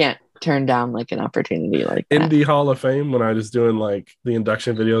 and you can't turn down like an opportunity like that. Indie Hall of Fame, when I was doing like the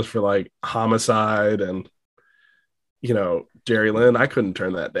induction videos for like Homicide and Jerry Lynn, I couldn't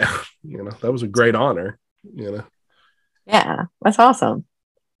turn that down. That was a great honor. Yeah, that's awesome.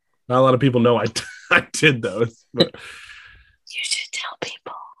 Not a lot of people know I did those, but you should tell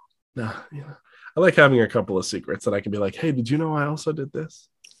people. No, I like having a couple of secrets that I can be like, hey, did you know I also did this?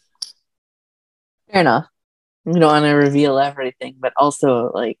 Fair enough. You don't want to reveal everything, but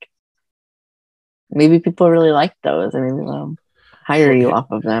also like maybe people really like those and maybe they'll hire you off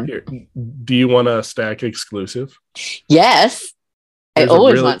of them. Here, do you want a stack exclusive? Yes. I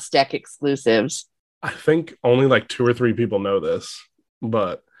always want stack exclusives. I think only like 2 or 3 people know this,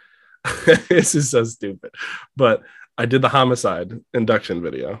 but this is so stupid. But I did the Homicide induction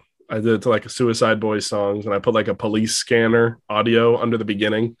video. I did it to like a Suicide Boys songs, and I put like a police scanner audio under the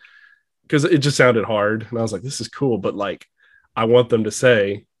beginning because it just sounded hard. And I was like, this is cool, but like I want them to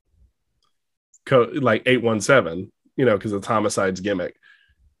say like 817, because it's Homicide's gimmick.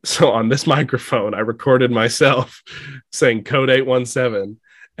 So on this microphone, I recorded myself saying code 817,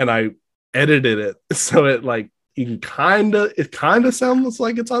 and I edited it so it like it kind of sounds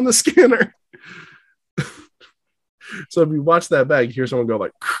like it's on the scanner. So if you watch that back, you hear someone go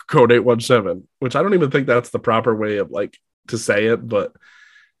like code 817, which I don't even think that's the proper way of like to say it, but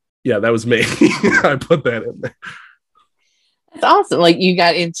yeah, that was me. I put that in there. That's awesome. Like you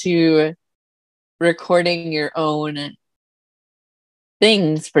got into recording your own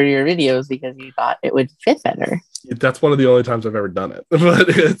things for your videos because you thought it would fit better. That's one of the only times I've ever done it, but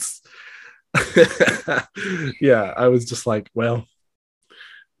it's yeah, I was just like, well,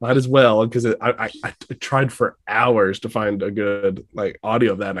 might as well, because I tried for hours to find a good like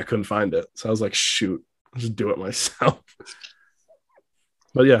audio of that and I couldn't find it, so I was like, shoot, I'll just do it myself.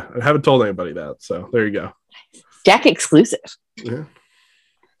 But yeah, I haven't told anybody that, so there you go. Jack exclusive. Yeah.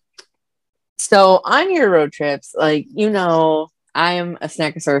 So on your road trips, like, I am a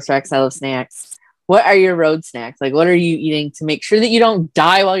Snackosaurus Rex. I love snacks. What are your road snacks? Like, what are you eating to make sure that you don't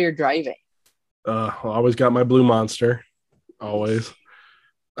die while you're driving? I always got my Blue Monster. Always.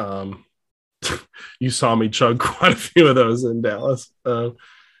 you saw me chug quite a few of those in Dallas.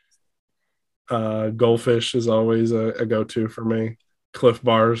 Goldfish is always a go-to for me. Cliff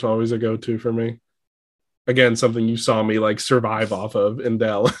Bars always a go-to for me. Again, something you saw me like survive off of in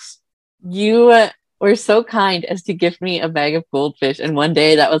Dallas. You were so kind as to gift me a bag of goldfish, and one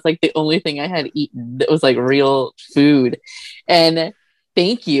day that was like the only thing I had eaten that was like real food. And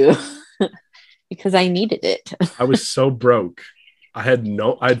thank you because I needed it. I was so broke. I had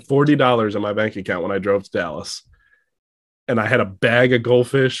 $40 in my bank account when I drove to Dallas. And I had a bag of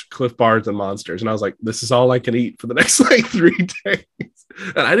goldfish, Cliff Bars, and Monsters. And I was like, this is all I can eat for the next like 3 days.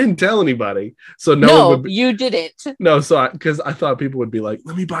 And I didn't tell anybody. So no, you didn't. No, so because I thought people would be like,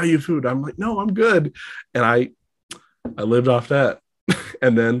 let me buy you food. I'm like, no, I'm good. And I lived off that.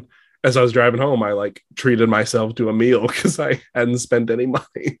 And then as I was driving home, I like treated myself to a meal because I hadn't spent any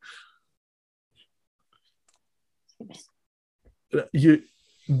money.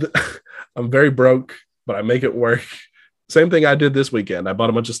 I'm very broke, but I make it work. Same thing I did this weekend. I bought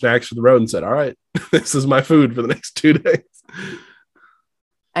a bunch of snacks for the road and said, all right, this is my food for the next 2 days.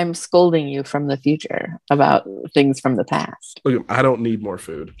 I'm scolding you from the future about things from the past. Look, I don't need more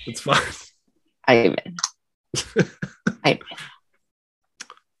food. It's fine. Ivan.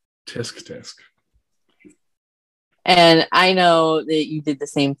 Tisk. And I know that you did the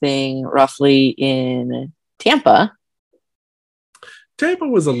same thing roughly in Tampa. Tampa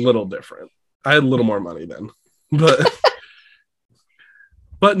was a little different. I had a little more money then.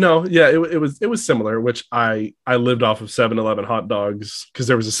 But no, yeah, it was similar, which I lived off of 7-Eleven hot dogs because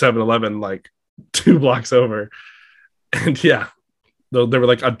there was a 7-Eleven like 2 blocks over. And yeah, they were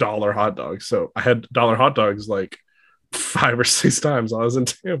like $1 hot dogs. So I had $1 hot dogs like 5 or 6 times while I was in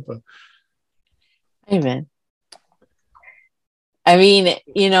Tampa. Amen. I mean,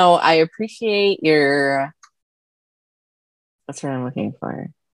 I appreciate your, what's what I'm looking for?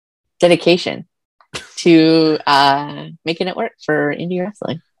 Dedication to making it work for indie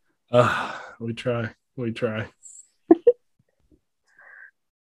wrestling. We try.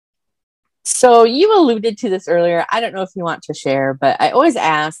 So you alluded to this earlier. I don't know if you want to share, but I always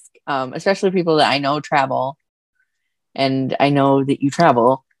ask, especially people that I know travel, and I know that you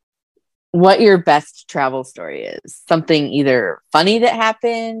travel, what your best travel story is. Something either funny that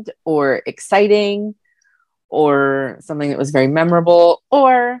happened or exciting or something that was very memorable,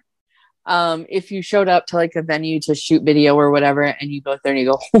 or if you showed up to like a venue to shoot video or whatever, and you go there and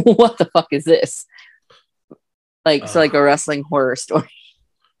you go, what the fuck is this? So like a wrestling horror story.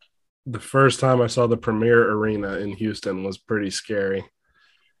 The first time I saw the Premier Arena in Houston was pretty scary.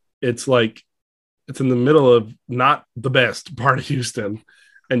 It's in the middle of not the best part of Houston,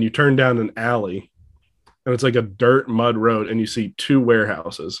 and you turn down an alley, and it's like a dirt mud road, and you see 2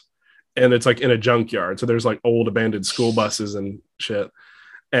 warehouses, and it's like in a junkyard. So there's like old abandoned school buses and shit.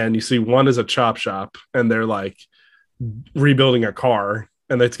 And you see one is a chop shop, and they're like rebuilding a car,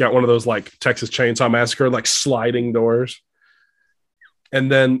 and it's got one of those like Texas Chainsaw Massacre like sliding doors. And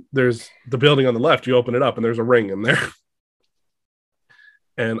then there's the building on the left. You open it up, and there's a ring in there.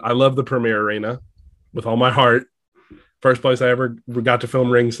 And I love the Premier Arena with all my heart. First place I ever got to film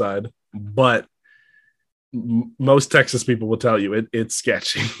ringside, but most Texas people will tell you it's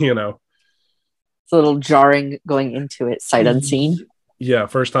sketchy. It's a little jarring going into it sight unseen. Yeah,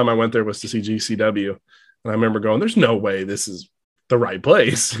 first time I went there was to see GCW, and I remember going, there's no way this is the right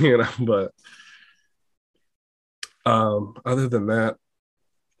place, but other than that,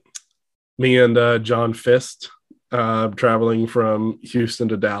 me and John Fist traveling from Houston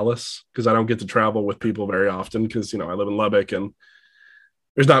to Dallas, because I don't get to travel with people very often because, I live in Lubbock and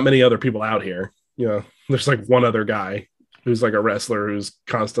there's not many other people out here. There's like one other guy who's like a wrestler who's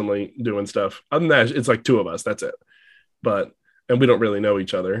constantly doing stuff. Other than that, it's like 2 of us. That's it. And we don't really know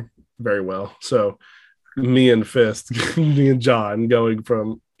each other very well. So me and John going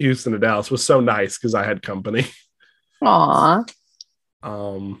from Houston to Dallas was so nice because I had company. Aww.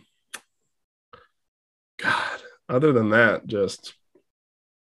 God, other than that, just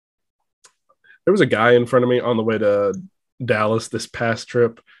there was a guy in front of me on the way to Dallas this past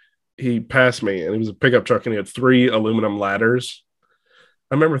trip. He passed me, and he was a pickup truck, and he had 3 aluminum ladders.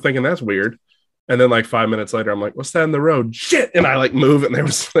 I remember thinking that's weird. And then like 5 minutes later, I'm like, what's that in the road? Shit. And I like move, and there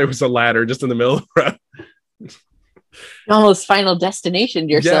was a ladder just in the middle of the road. Almost Final Destination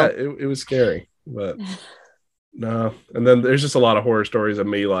to yourself. Yeah, it was scary, but no. And then there's just a lot of horror stories of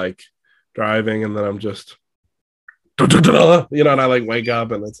me like driving, and then I'm just, and I like wake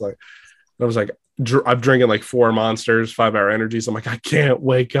up, and it's like, I was like, I'm drinking like 4 Monsters, 5-hour energies. I'm like, I can't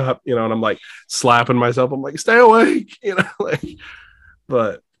wake up, and I'm like slapping myself. I'm like, stay awake,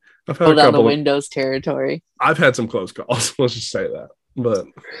 but I've had down the windows territory. I've had some close calls. Let's just say that. But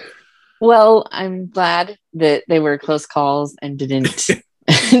Well, I'm glad that they were close calls and didn't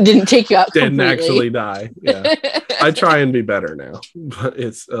didn't take you out Didn't completely. actually die. Yeah. I try and be better now, but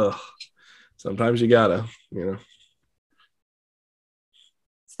it's sometimes you gotta,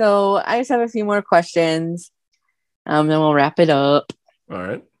 So I just have a few more questions. Then we'll wrap it up. All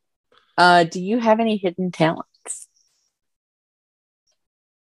right. Do you have any hidden talents?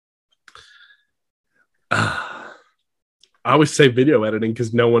 I always say video editing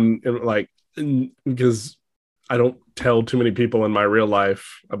because no one because I don't tell too many people in my real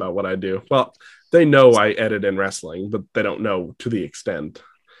life about what I do. Well, they know I edit in wrestling, but they don't know to the extent.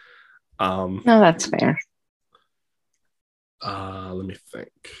 No, that's fair. Let me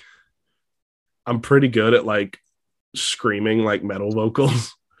think. I'm pretty good at like screaming like metal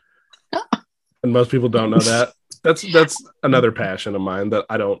vocals. And most people don't know that. That's another passion of mine that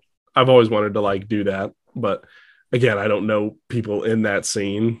I've always wanted to like do that. But again, I don't know people in that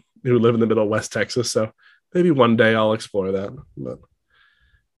scene who live in the middle of West Texas. So maybe one day I'll explore that. But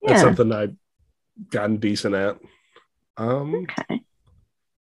that's something I've gotten decent at. Okay.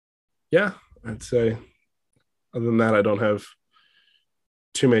 Yeah, I'd say other than that, I don't have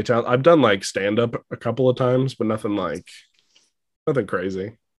too many talents. I've done like stand up a couple of times, but nothing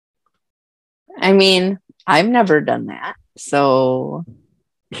crazy. I mean, I've never done that. So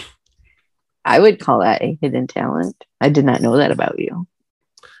I would call that a hidden talent. I did not know that about you.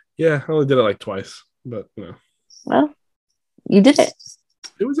 Yeah, I only did it like twice, but Well, you did it.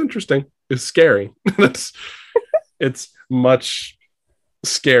 It was interesting. It's scary. It's much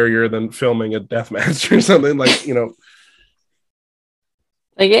scarier than filming a death match or something like, Like,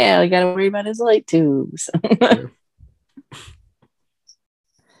 yeah, I gotta worry about his light tubes. Yeah.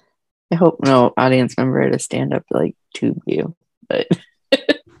 I hope no audience member had to stand up to like tube you, but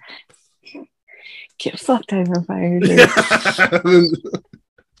get fucked over Firejay.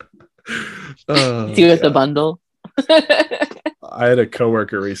 See with the bundle. I had a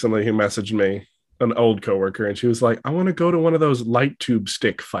coworker recently who messaged me, an old coworker, and she was like, I want to go to one of those light tube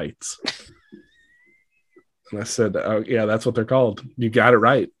stick fights. And I said, oh, yeah, that's what they're called. You got it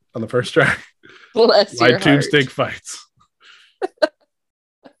right on the first try. Bless your light tube heart. stick fights.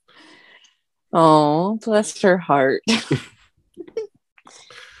 Oh, bless her heart.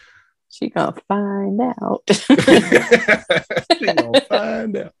 She gonna find out. She gonna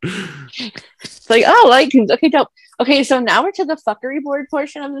find out. It's like, oh, light tubes. Okay, dope. Okay, so now we're to the fuckery board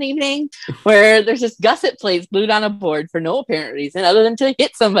portion of the evening where there's just gusset plates glued on a board for no apparent reason other than to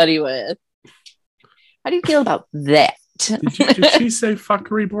hit somebody with. How do you feel about that? Did she say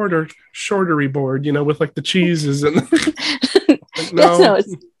fuckery board or shortery board, with like the cheeses and like, no.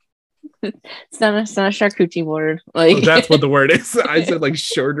 Yes, no, it's not a charcuterie board. Like that's what the word is. I said like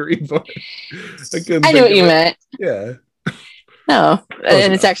shortery board. I know what you meant. Yeah. No,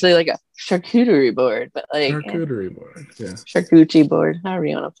 and it's actually like a charcuterie board, but like charcuterie board. Yeah. Charcuterie board, however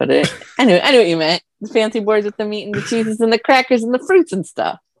you want to put it. I know what you meant. The fancy boards with the meat and the cheeses and the crackers and the fruits and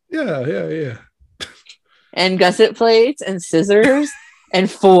stuff. Yeah. And gusset plates and scissors and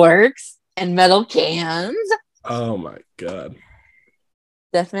forks and metal cans. Oh my god.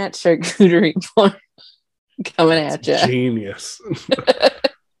 Deathmatch charcuterie board coming at you. Genius.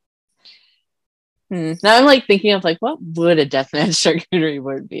 Now I'm like thinking of like, what would a deathmatch charcuterie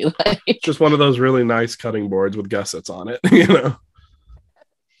board be like? Just one of those really nice cutting boards with gussets on it,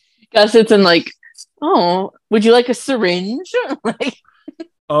 Gussets and like, oh, would you like a syringe? Like,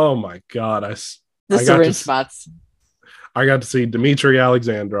 oh my god, the syringe spots. I got to see Dmitry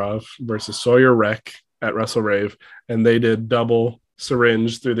Alexandrov versus Sawyer Wreck at Wrestle Rave, and they did double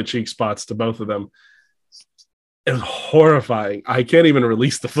syringe through the cheek spots to both of them. It was horrifying. I can't even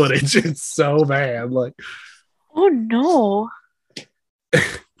release the footage. It's so bad. Like, oh no.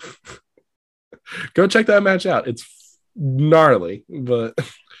 Go check that match out. It's gnarly, but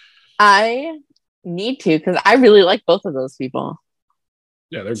I need to because I really like both of those people.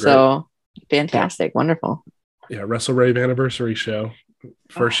 Yeah, they're great. So fantastic, wonderful. Yeah, Wrestle Rave anniversary show.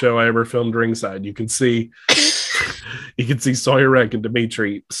 First show I ever filmed ringside. You can see Sawyer Wreck and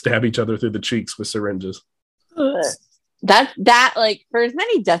Dimitri stab each other through the cheeks with syringes. That like for as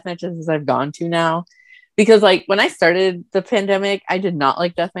many death matches as I've gone to now, because like when I started the pandemic, I did not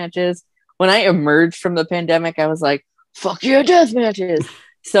like death matches. When I emerged from the pandemic, I was like, fuck yeah, death matches.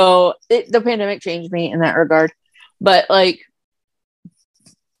 So the pandemic changed me in that regard. But like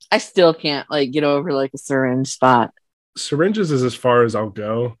I still can't like get over like a syringe spot. Syringes is as far as I'll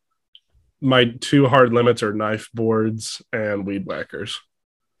go. My two hard limits are knife boards and weed whackers.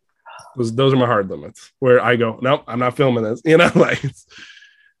 Those are my hard limits. Where I go, nope, I'm not filming this. Like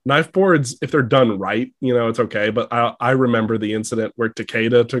Knife boards, if they're done right, it's okay. But I remember the incident where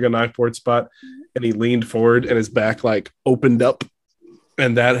Takeda took a knife board spot and he leaned forward and his back like opened up.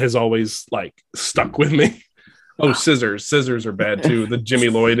 And that has always like stuck with me. Oh, scissors. Scissors are bad too. The Jimmy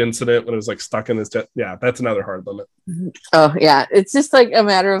Lloyd incident when it was like stuck in his chest. Yeah, that's another hard limit. Oh, yeah. It's just like a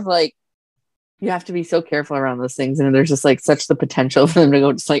matter of like, you have to be so careful around those things. And there's just like such the potential for them to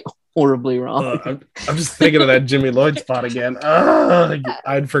go just like horribly wrong. I'm just thinking of that Jimmy Lloyd spot again.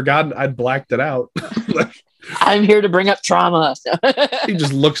 I'd forgotten. I'd blacked it out. I'm here to bring up trauma. He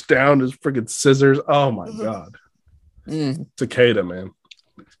just looks down, his freaking scissors. Oh my God. Takeda, man.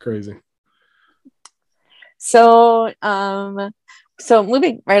 It's crazy. So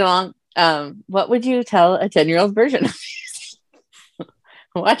moving right along, what would you tell a 10-year-old version of you?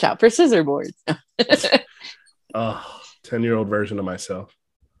 Watch out for scissor boards. 10-year-old version of myself.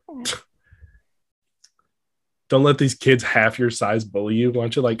 Don't let these kids half your size bully you. Why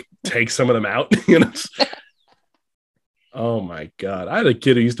don't you like take some of them out? Oh my God. I had a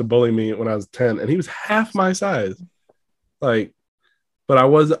kid who used to bully me when I was 10 and he was half my size. Like, but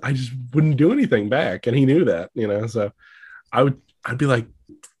I just wouldn't do anything back. And he knew that, so I'd be like,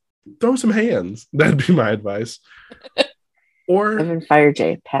 throw some hands. That'd be my advice. Or I've been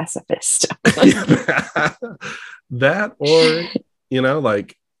Firejay, pacifist. That, or,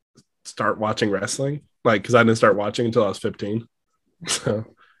 like start watching wrestling. Like, cause I didn't start watching until I was 15. So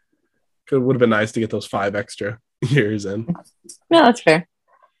it would have been nice to get those 5 extra years in. No, that's fair.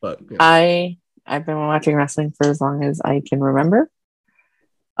 But I've been watching wrestling for as long as I can remember.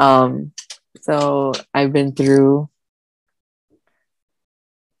 So I've been through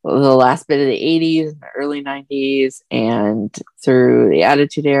the last bit of the 80s, the early 90s, and through the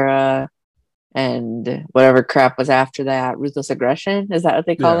Attitude Era and whatever crap was after that. Ruthless Aggression, is that what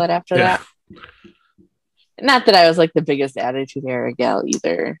they call it after that? Not that I was like the biggest Attitude Era gal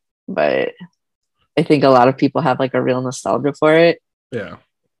either, but I think a lot of people have like a real nostalgia for it. Yeah.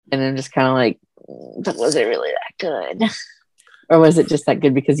 And I'm just kind of like, but was it really that good? Or was it just that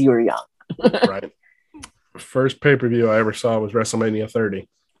good because you were young? Right. First pay-per-view I ever saw was WrestleMania 30.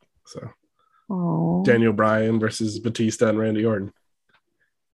 So Daniel Bryan versus Batista and Randy Orton.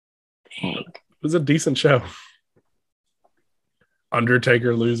 Dang. It was a decent show.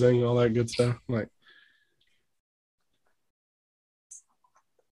 Undertaker losing, all that good stuff. Like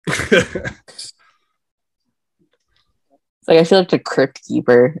it's like I feel like the Crypt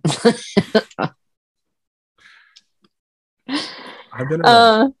Keeper. I've been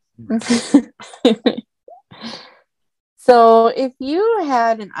around. So if you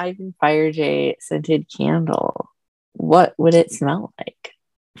had an Ivan Firejay scented candle, what would it smell like?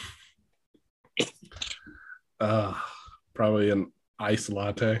 Probably an iced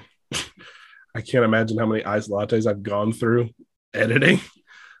latte. I can't imagine how many iced lattes I've gone through editing,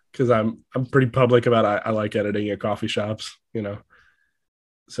 because I'm pretty public about I like editing at coffee shops,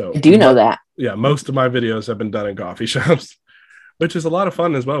 So I do know that. Yeah, most of my videos have been done in coffee shops, which is a lot of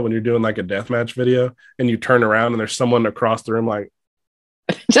fun as well when you're doing like a deathmatch video and you turn around and there's someone across the room like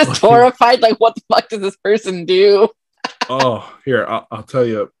just horrified, like what the fuck does this person do? Oh, here, I'll tell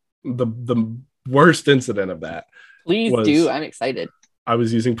you the worst incident of that. Please do. I'm excited. I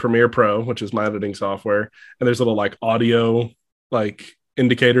was using Premiere Pro, which is my editing software, and there's little like audio like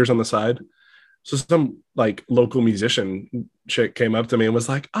indicators on the side. So some like local musician chick came up to me and was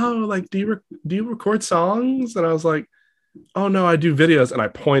like, "Oh, like do you record songs?" And I was like, "Oh no, I do videos." And I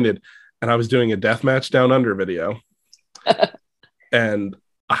pointed, and I was doing a Deathmatch Down Under video. And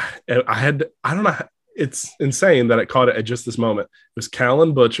I don't know, it's insane that it caught it at just this moment. It was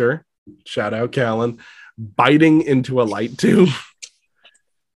Callan Butcher, shout out Callan, biting into a light tube.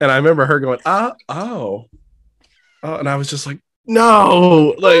 And I remember her going, oh. And I was just like,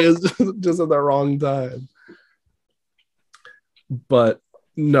 no, like it's just at the wrong time. But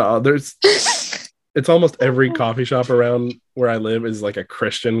no, it's almost every coffee shop around where I live is like a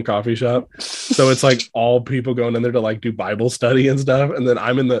Christian coffee shop. So it's like all people going in there to like do Bible study and stuff. And then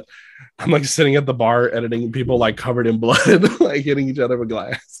I'm like sitting at the bar editing people like covered in blood, like hitting each other with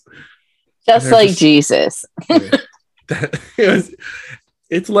glass. Just like Jesus.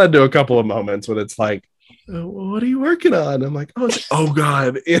 It's led to a couple of moments when it's like, what are you working on? I'm like, oh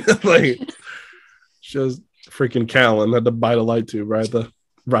God. Like just freaking Callan had to bite a light tube right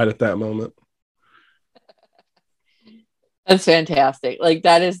at that moment. That's fantastic. Like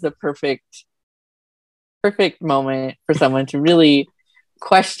that is the perfect moment for someone to really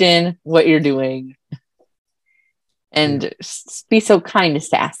question what you're doing and be so kind as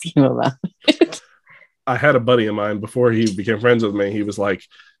to ask you about it. I had a buddy of mine before he became friends with me. He was like,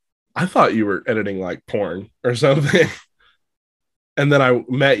 I thought you were editing like porn or something. And then I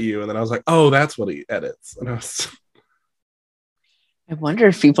met you, and then I was like, oh, that's what he edits. And I wonder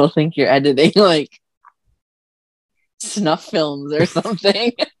if people think you're editing like snuff films or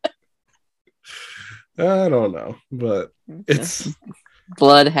something. I don't know, but it's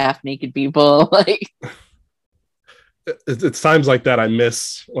blood, half naked people. Like it's times like that I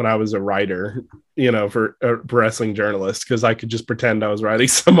miss when I was a writer, for a wrestling journalist, because I could just pretend I was writing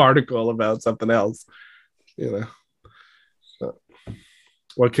some article about something else.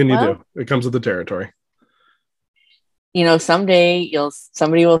 What can you do? It comes with the territory. Someday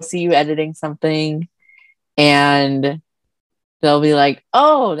somebody will see you editing something and they'll be like,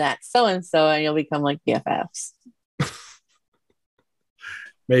 oh, that's so and so, and you'll become like BFFs.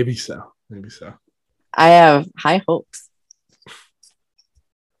 Maybe so. I have high hopes.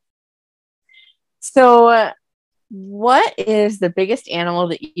 So what is the biggest animal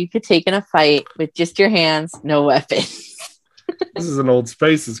that you could take in a fight with just your hands, no weapons? This is an Old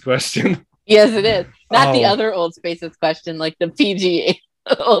Spaces question. Yes, it is. Not the other Old Spaces question, like the PGA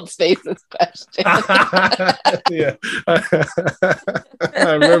Old Spaces question. Yeah.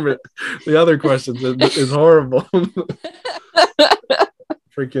 I remember the other questions is horrible.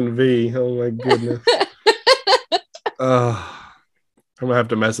 Freaking V. Oh my goodness. I'm gonna have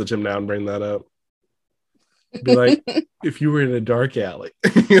to message him now and bring that up. Be like, if you were in a dark alley.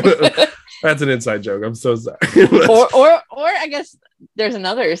 That's an inside joke. I'm so sorry. or I guess there's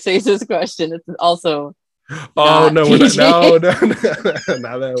another Spaces question. It's also no, not that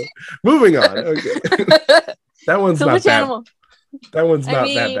one. Moving on. Okay. That one's so not bad. Animal? That one's not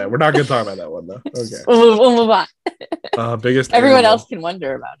that bad. We're not going to talk about that one, though. Okay. We'll move on. Biggest Everyone animal. else can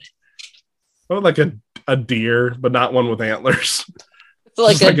wonder about it. Oh, like a deer, but not one with antlers.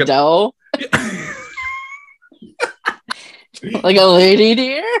 It's like a doe. Like a lady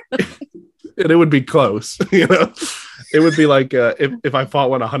deer. And it would be close, It would be like if I fought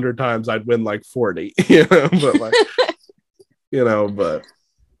one 100 times, I'd win like 40, But like, but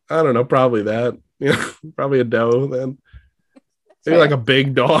I don't know, probably that, probably a doe then. Maybe like a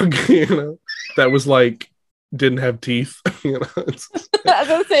big dog, that was like didn't have teeth, I was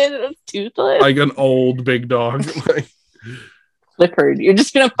gonna say that it's toothless. Like an old big dog, like Clifford. You're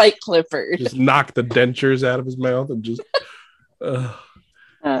just gonna fight Clifford. Just knock the dentures out of his mouth and just. You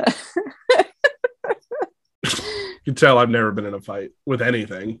can tell I've never been in a fight with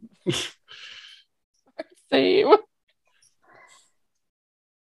anything. Same.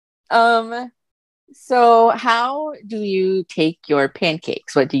 So how do you take your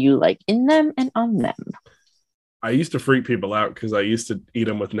pancakes? What do you like in them and on them? I used to freak people out because I used to eat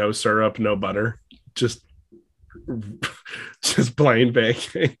them with no syrup, no butter, just plain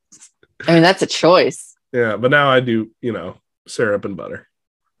pancakes. I mean, that's a choice. Yeah, but now I do, syrup and butter.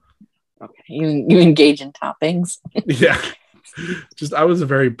 Okay, you engage in toppings. Yeah, I was a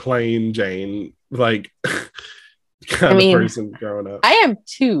very plain Jane, like kind of person growing up. I am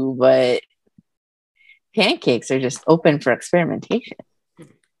too, but pancakes are just open for experimentation.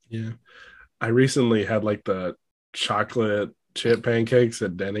 Yeah, I recently had like the chocolate chip pancakes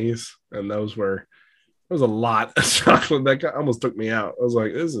at Denny's, and there was a lot of chocolate that almost took me out. I was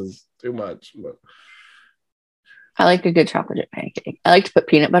like, this is too much, but. I like a good chocolate chip pancake. I like to put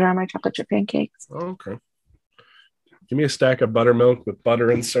peanut butter on my chocolate chip pancakes. Oh, okay. Give me a stack of buttermilk with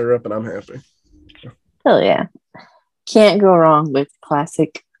butter and syrup, and I'm happy. Hell yeah. Can't go wrong with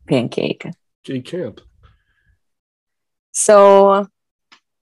classic pancake. You can't. So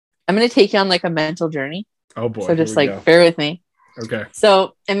I'm going to take you on like a mental journey. Oh, boy. So just bear with me. Okay.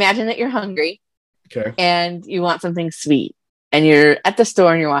 So imagine that you're hungry. Okay. And you want something sweet. And you're at the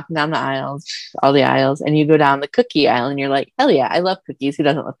store and you're walking down the aisles, all the aisles, and you go down the cookie aisle and you're like, hell yeah, I love cookies. Who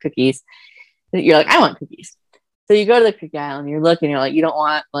doesn't love cookies? You're like, I want cookies. So you go to the cookie aisle and you're looking, you're like, you don't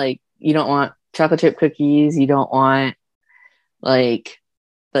want chocolate chip cookies. You don't want like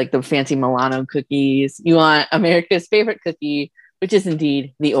the fancy Milano cookies. You want America's favorite cookie, which is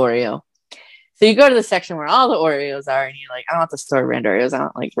indeed the Oreo. So you go to the section where all the Oreos are, and you're like, I don't want the store brand Oreos. I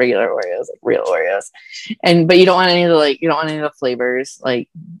want like regular Oreos, like real Oreos. But you don't want any of the flavors. Like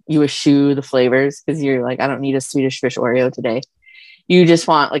you eschew the flavors because you're like, I don't need a Swedish fish Oreo today. You just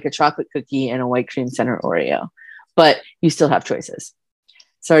want like a chocolate cookie and a white cream center Oreo, but you still have choices.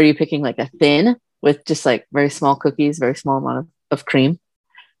 So are you picking like a thin with just like very small cookies, very small amount of cream?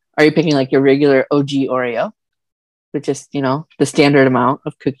 Are you picking like your regular OG Oreo with just, the standard amount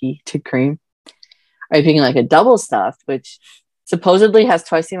of cookie to cream? Are you picking like a double stuffed, which supposedly has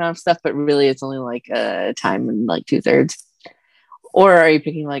twice the amount of stuff, but really it's only like a time and like 2/3? Or are you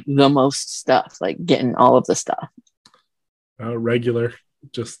picking like the most stuff, like getting all of the stuff? Regular,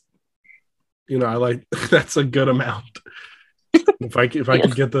 just, I like, that's a good amount. If I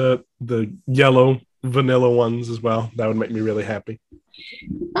could get the yellow vanilla ones as well, that would make me really happy.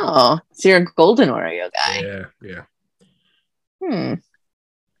 Oh, so you're a golden Oreo guy. Yeah.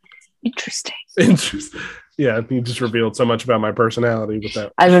 Interesting. Yeah, you just revealed so much about my personality with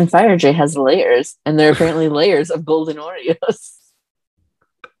that. Ivan Firejay has layers, and there are apparently layers of golden Oreos.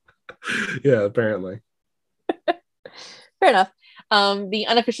 Yeah, apparently. Fair enough. The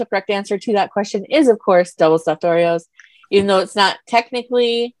unofficial correct answer to that question is, of course, double stuffed Oreos. Even though it's not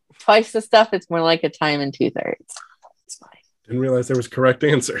technically twice the stuff, it's more like a time and 2/3. It's fine. Didn't realize there was correct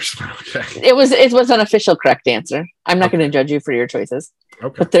answers. Okay. It was an official correct answer. I'm not going to judge you for your choices.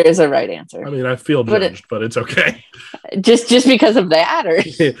 Okay. But there is a right answer. I mean, I feel judged, but it's okay. Just because of that, or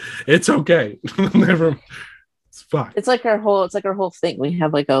it's okay. Never. It's fine. It's like our whole thing. We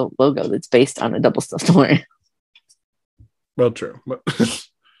have like a logo that's based on a double stuffed Oreo. Well, true.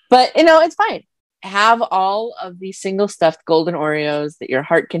 But it's fine. Have all of these single stuffed golden Oreos that your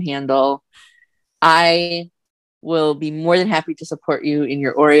heart can handle. I will be more than happy to support you in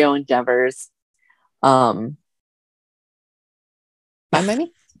your Oreo endeavors. Fine by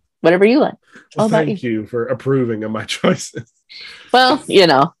me. Whatever you like. Well, thank you for approving of my choices. Well,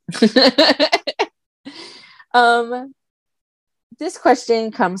 this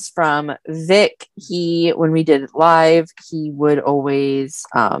question comes from Vic. When we did it live, he would always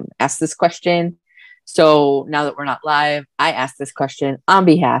ask this question. So now that we're not live, I ask this question on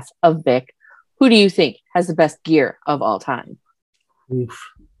behalf of Vic. Who do you think has the best gear of all time? Oof.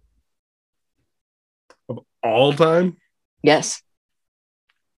 Of all time? Yes.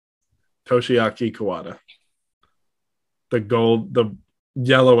 Toshiaki Kawada. The gold, the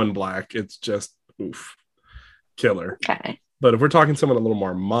yellow and black, it's just oof. Killer. Okay. But if we're talking someone a little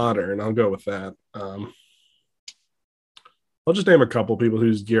more modern, I'll go with that. I'll just name a couple people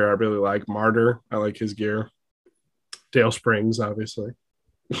whose gear I really like. Martyr, I like his gear. Dale Springs, obviously.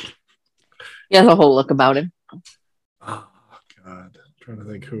 He has a whole look about him. Oh, God. I'm trying to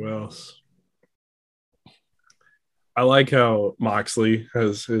think who else. I like how Moxley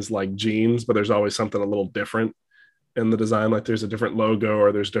has his like jeans, but there's always something a little different in the design. Like there's a different logo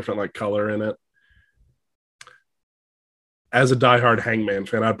or there's different like color in it. As a diehard Hangman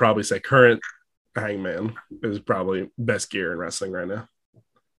fan, I'd probably say current Hangman is probably best gear in wrestling right now.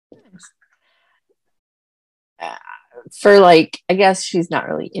 For like, I guess she's not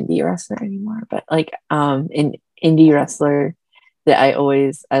really indie wrestler anymore, but like an indie wrestler that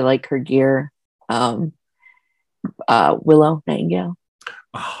I like her gear. Willow Nightingale.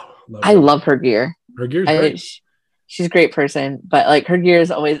 Oh, I love her gear. Her gear's great. She's a great person, but like her gear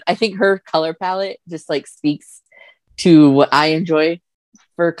is always, I think her color palette just like speaks to what I enjoy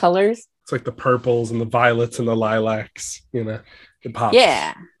for colors. It's like the purples and the violets and the lilacs, it pops.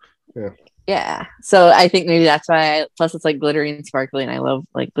 Yeah. So I think maybe that's why plus it's like glittery and sparkly and I love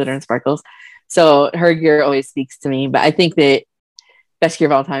like glitter and sparkles. So her gear always speaks to me, but I think that best gear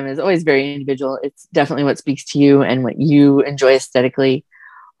of all time is always very individual. It's definitely what speaks to you and what you enjoy aesthetically.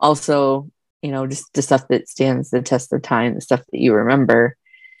 Also, just the stuff that stands the test of time, the stuff that you remember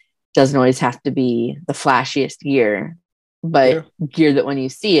doesn't always have to be the flashiest gear, but gear that when you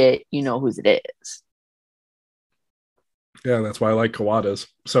see it, you know whose it is. Yeah, that's why I like Kawada's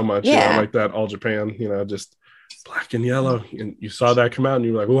so much. Yeah. I like that All Japan, just black and yellow. And you saw that come out and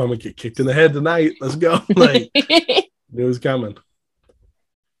you were like, oh, I'm going to get kicked in the head tonight. Let's go. Like, it was coming.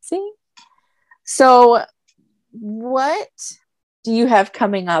 See? So what do you have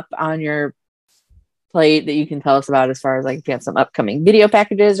coming up on your plate that you can tell us about as far as like if you have some upcoming video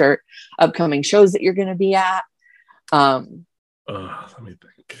packages or upcoming shows that you're going to be at? Let me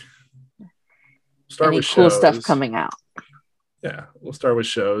think. Start with cool shows. Stuff coming out. Yeah, we'll start with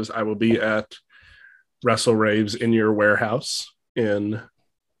shows. I will be at Wrestle Raves in your warehouse in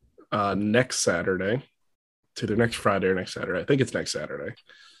next Saturday. It's either next Friday or next Saturday. I think it's next Saturday.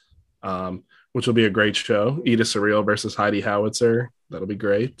 Which will be a great show. Ida Surreal versus Heidi Howitzer. That'll be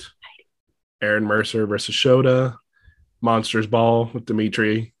great. Aaron Mercer versus Shota. Monsters Ball with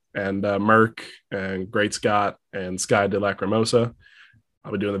Dimitri and Merck and Great Scott and Sky de Lacrimosa.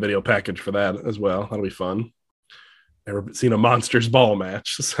 I'll be doing the video package for that as well. That'll be fun. Never seen a Monsters Ball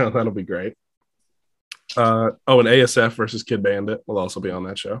match, so that'll be great. And ASF versus Kid Bandit will also be on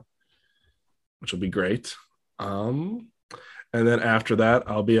that show, which will be great. And then after that,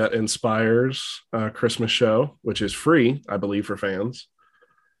 I'll be at Inspire's Christmas show, which is free, I believe, for fans.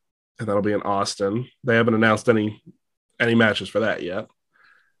 And that'll be in Austin. They haven't announced any matches for that yet.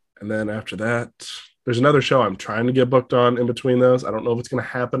 And then after that, there's another show I'm trying to get booked on in between those. I don't know if it's going to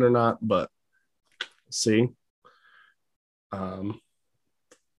happen or not, but see.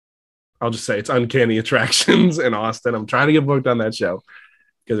 I'll just say it's Uncanny Attractions in Austin. I'm trying to get booked on that show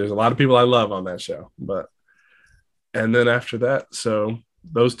because there's a lot of people I love on that show. And then after that, so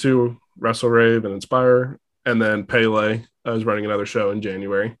those two, Wrestle Rave and Inspire, and then Pele, I was running another show in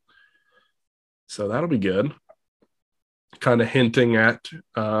January. So that'll be good. Kind of hinting at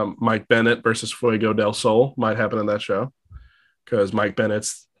Mike Bennett versus Fuego del Sol might happen in that show because Mike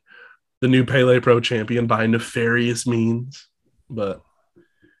Bennett's the new Pele Pro champion by nefarious means. But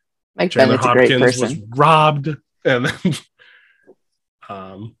Mike Chandler Bennett's a great Hopkins was person. robbed. And then,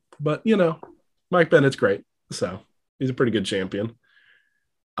 but, you know, Mike Bennett's great. So he's a pretty good champion.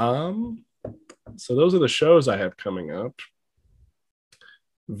 So those are the shows I have coming up.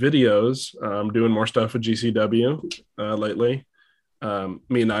 Videos, I'm doing more stuff with GCW lately.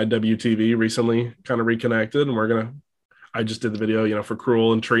 Me and IWTV recently kind of reconnected, and I just did the video, you know, for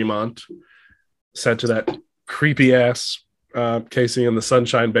Cruel and Tremont, set to that creepy ass Casey and the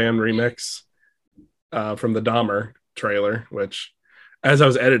Sunshine Band remix from the Dahmer trailer, which as I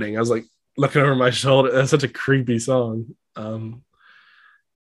was editing, I was like looking over my shoulder. That's such a creepy song.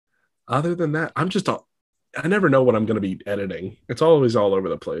 Other than that, I never know what I'm going to be editing. It's always all over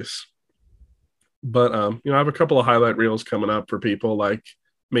the place. But, you know, I have a couple of highlight reels coming up for people like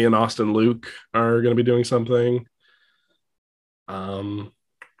me and Austin Luke are going to be doing something. That's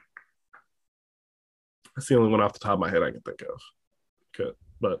the only one off the top of my head I can think of. Good.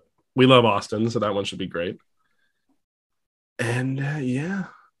 But we love Austin, so that one should be great. And,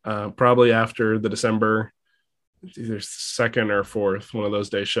 probably after the December, either 2nd or 4th, one of those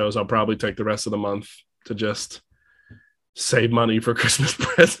day shows, I'll probably take the rest of the month to just save money for Christmas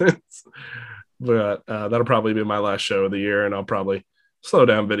presents. But that'll probably be my last show of the year, and I'll probably slow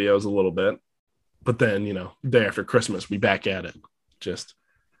down videos a little bit. But then, you know, day after Christmas, we back at it, just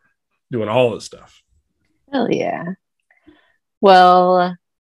doing all this stuff. Hell yeah. Well,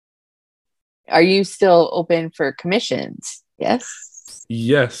 are you still open for commissions? Yes.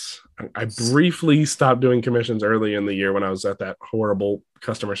 Yes. I briefly stopped doing commissions early in the year when I was at that horrible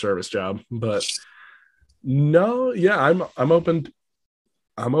customer service job, but no, yeah, I'm open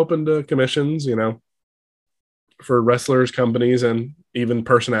to commissions, you know, for wrestlers, companies, and even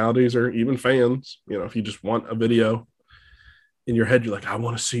personalities or even fans. You know, if you just want a video in your head, you're like, I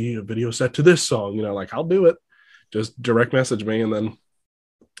want to see a video set to this song, you know, like I'll do it. Just direct message me and then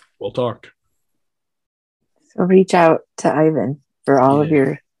we'll talk. So reach out to Ivan for all of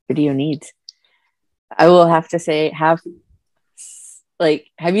your video needs. I will have to say, have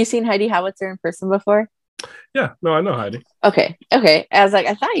you seen Heidi Howitzer in person before? Yeah, no, I know Heidi. Okay. I was like,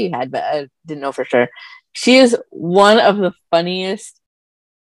 I thought you had, but I didn't know for sure. She is one of the funniest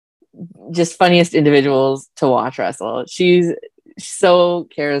individuals to watch wrestle. She's so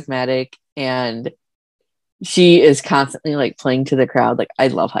charismatic, and she is constantly like playing to the crowd. Like, I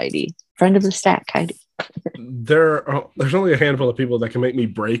love Heidi. Friend of the stack, Heidi. There's only a handful of people that can make me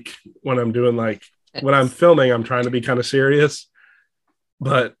break when I'm doing when I'm filming, I'm trying to be kind of serious,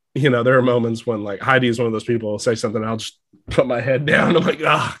 but you know, there are moments when like Heidi is one of those people who will say something, I'll just put my head down. I'm like,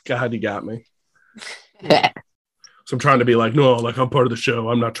 oh God, you got me. So I'm trying to be like, no, like I'm part of the show.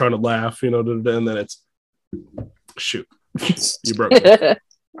 I'm not trying to laugh, you know, and then it's shoot, you broke me.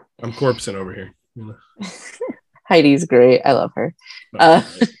 I'm corpsing over here. You know? Heidi's great. I love her.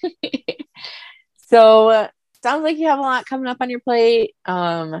 So sounds like you have a lot coming up on your plate.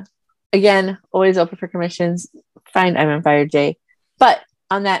 Again, always open for commissions. Find Ivan Firejay. But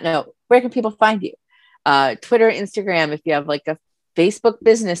on that note, where can people find you? Twitter, Instagram, if you have like a Facebook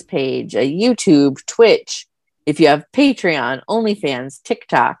business page, a YouTube, Twitch, if you have Patreon, OnlyFans,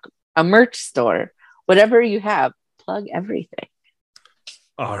 TikTok, a merch store, whatever you have, plug everything.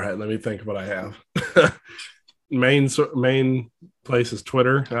 All right, let me think of what I have. Main place is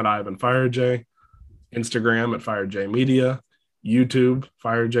Twitter at Ivan Firejay, Instagram at Firejay Media, YouTube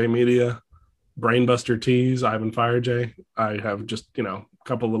Firejay Media, Brainbuster Tees Ivan Firejay. I have just, you know, a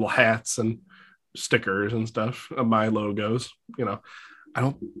couple little hats and stickers and stuff of my logos. You know,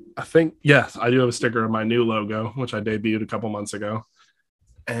 I think yes, I do have a sticker of my new logo, which I debuted a couple months ago.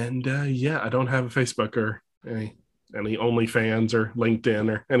 And I don't have a Facebook or any OnlyFans or LinkedIn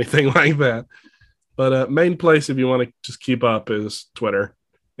or anything like that. But main place, if you want to just keep up, is Twitter,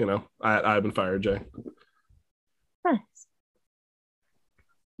 you know, at Ivan Firejay. Nice.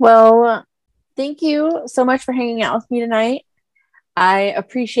 Well, thank you so much for hanging out with me tonight. I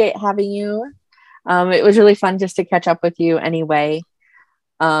appreciate having you. It was really fun just to catch up with you anyway.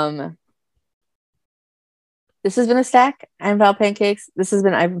 This has been A Stack. I'm Val Pancakes. This has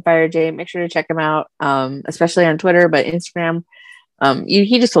been Ivan Firejay. Make sure to check him out, especially on Twitter, but Instagram.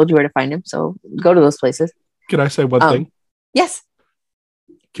 He just told you where to find him, so go to those places. Can I say one thing? Yes.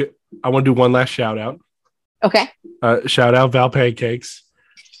 I want to do one last shout out. Okay. Shout out Val Pancakes.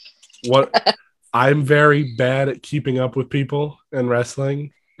 What I'm very bad at keeping up with people in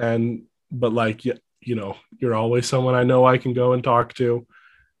wrestling, but like you're always someone I know I can go and talk to.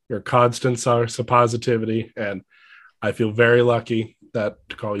 You're a constant source of positivity, and I feel very lucky to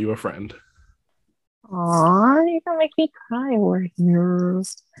call you a friend. Aw, you're gonna make me cry over here.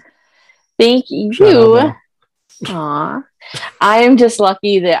 Thank you. Aw. I am just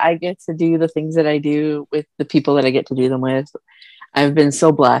lucky that I get to do the things that I do with the people that I get to do them with. I've been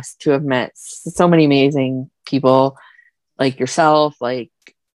so blessed to have met so many amazing people like yourself, like,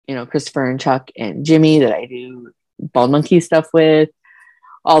 Christopher and Chuck and Jimmy that I do Bald Monkey stuff with,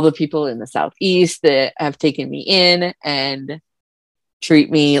 all the people in the Southeast that have taken me in and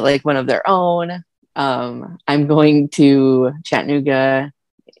treat me like one of their own. I'm going to Chattanooga,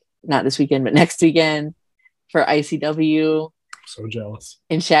 not this weekend, but next weekend for ICW. So jealous.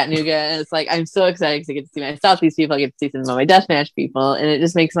 In Chattanooga. And it's like, I'm so excited to get to see my Southeast people. I get to see some of my deathmatch people. And it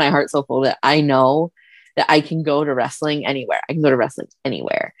just makes my heart so full that I know that I can go to wrestling anywhere. I can go to wrestling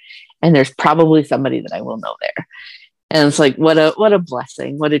anywhere. And there's probably somebody that I will know there. And it's like, what a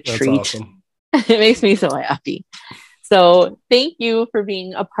blessing. What a treat. Awesome. It makes me so happy. So thank you for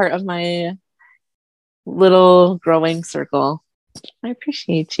being a part of my little growing circle. I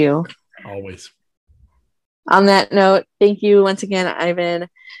appreciate you. Always. On that note, thank you once again, Ivan.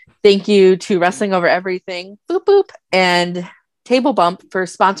 Thank you to Wrestling Over Everything, Boop Boop, and Table Bump for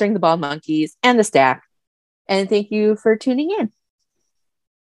sponsoring the Bald Monkeys and the staff. And thank you for tuning in.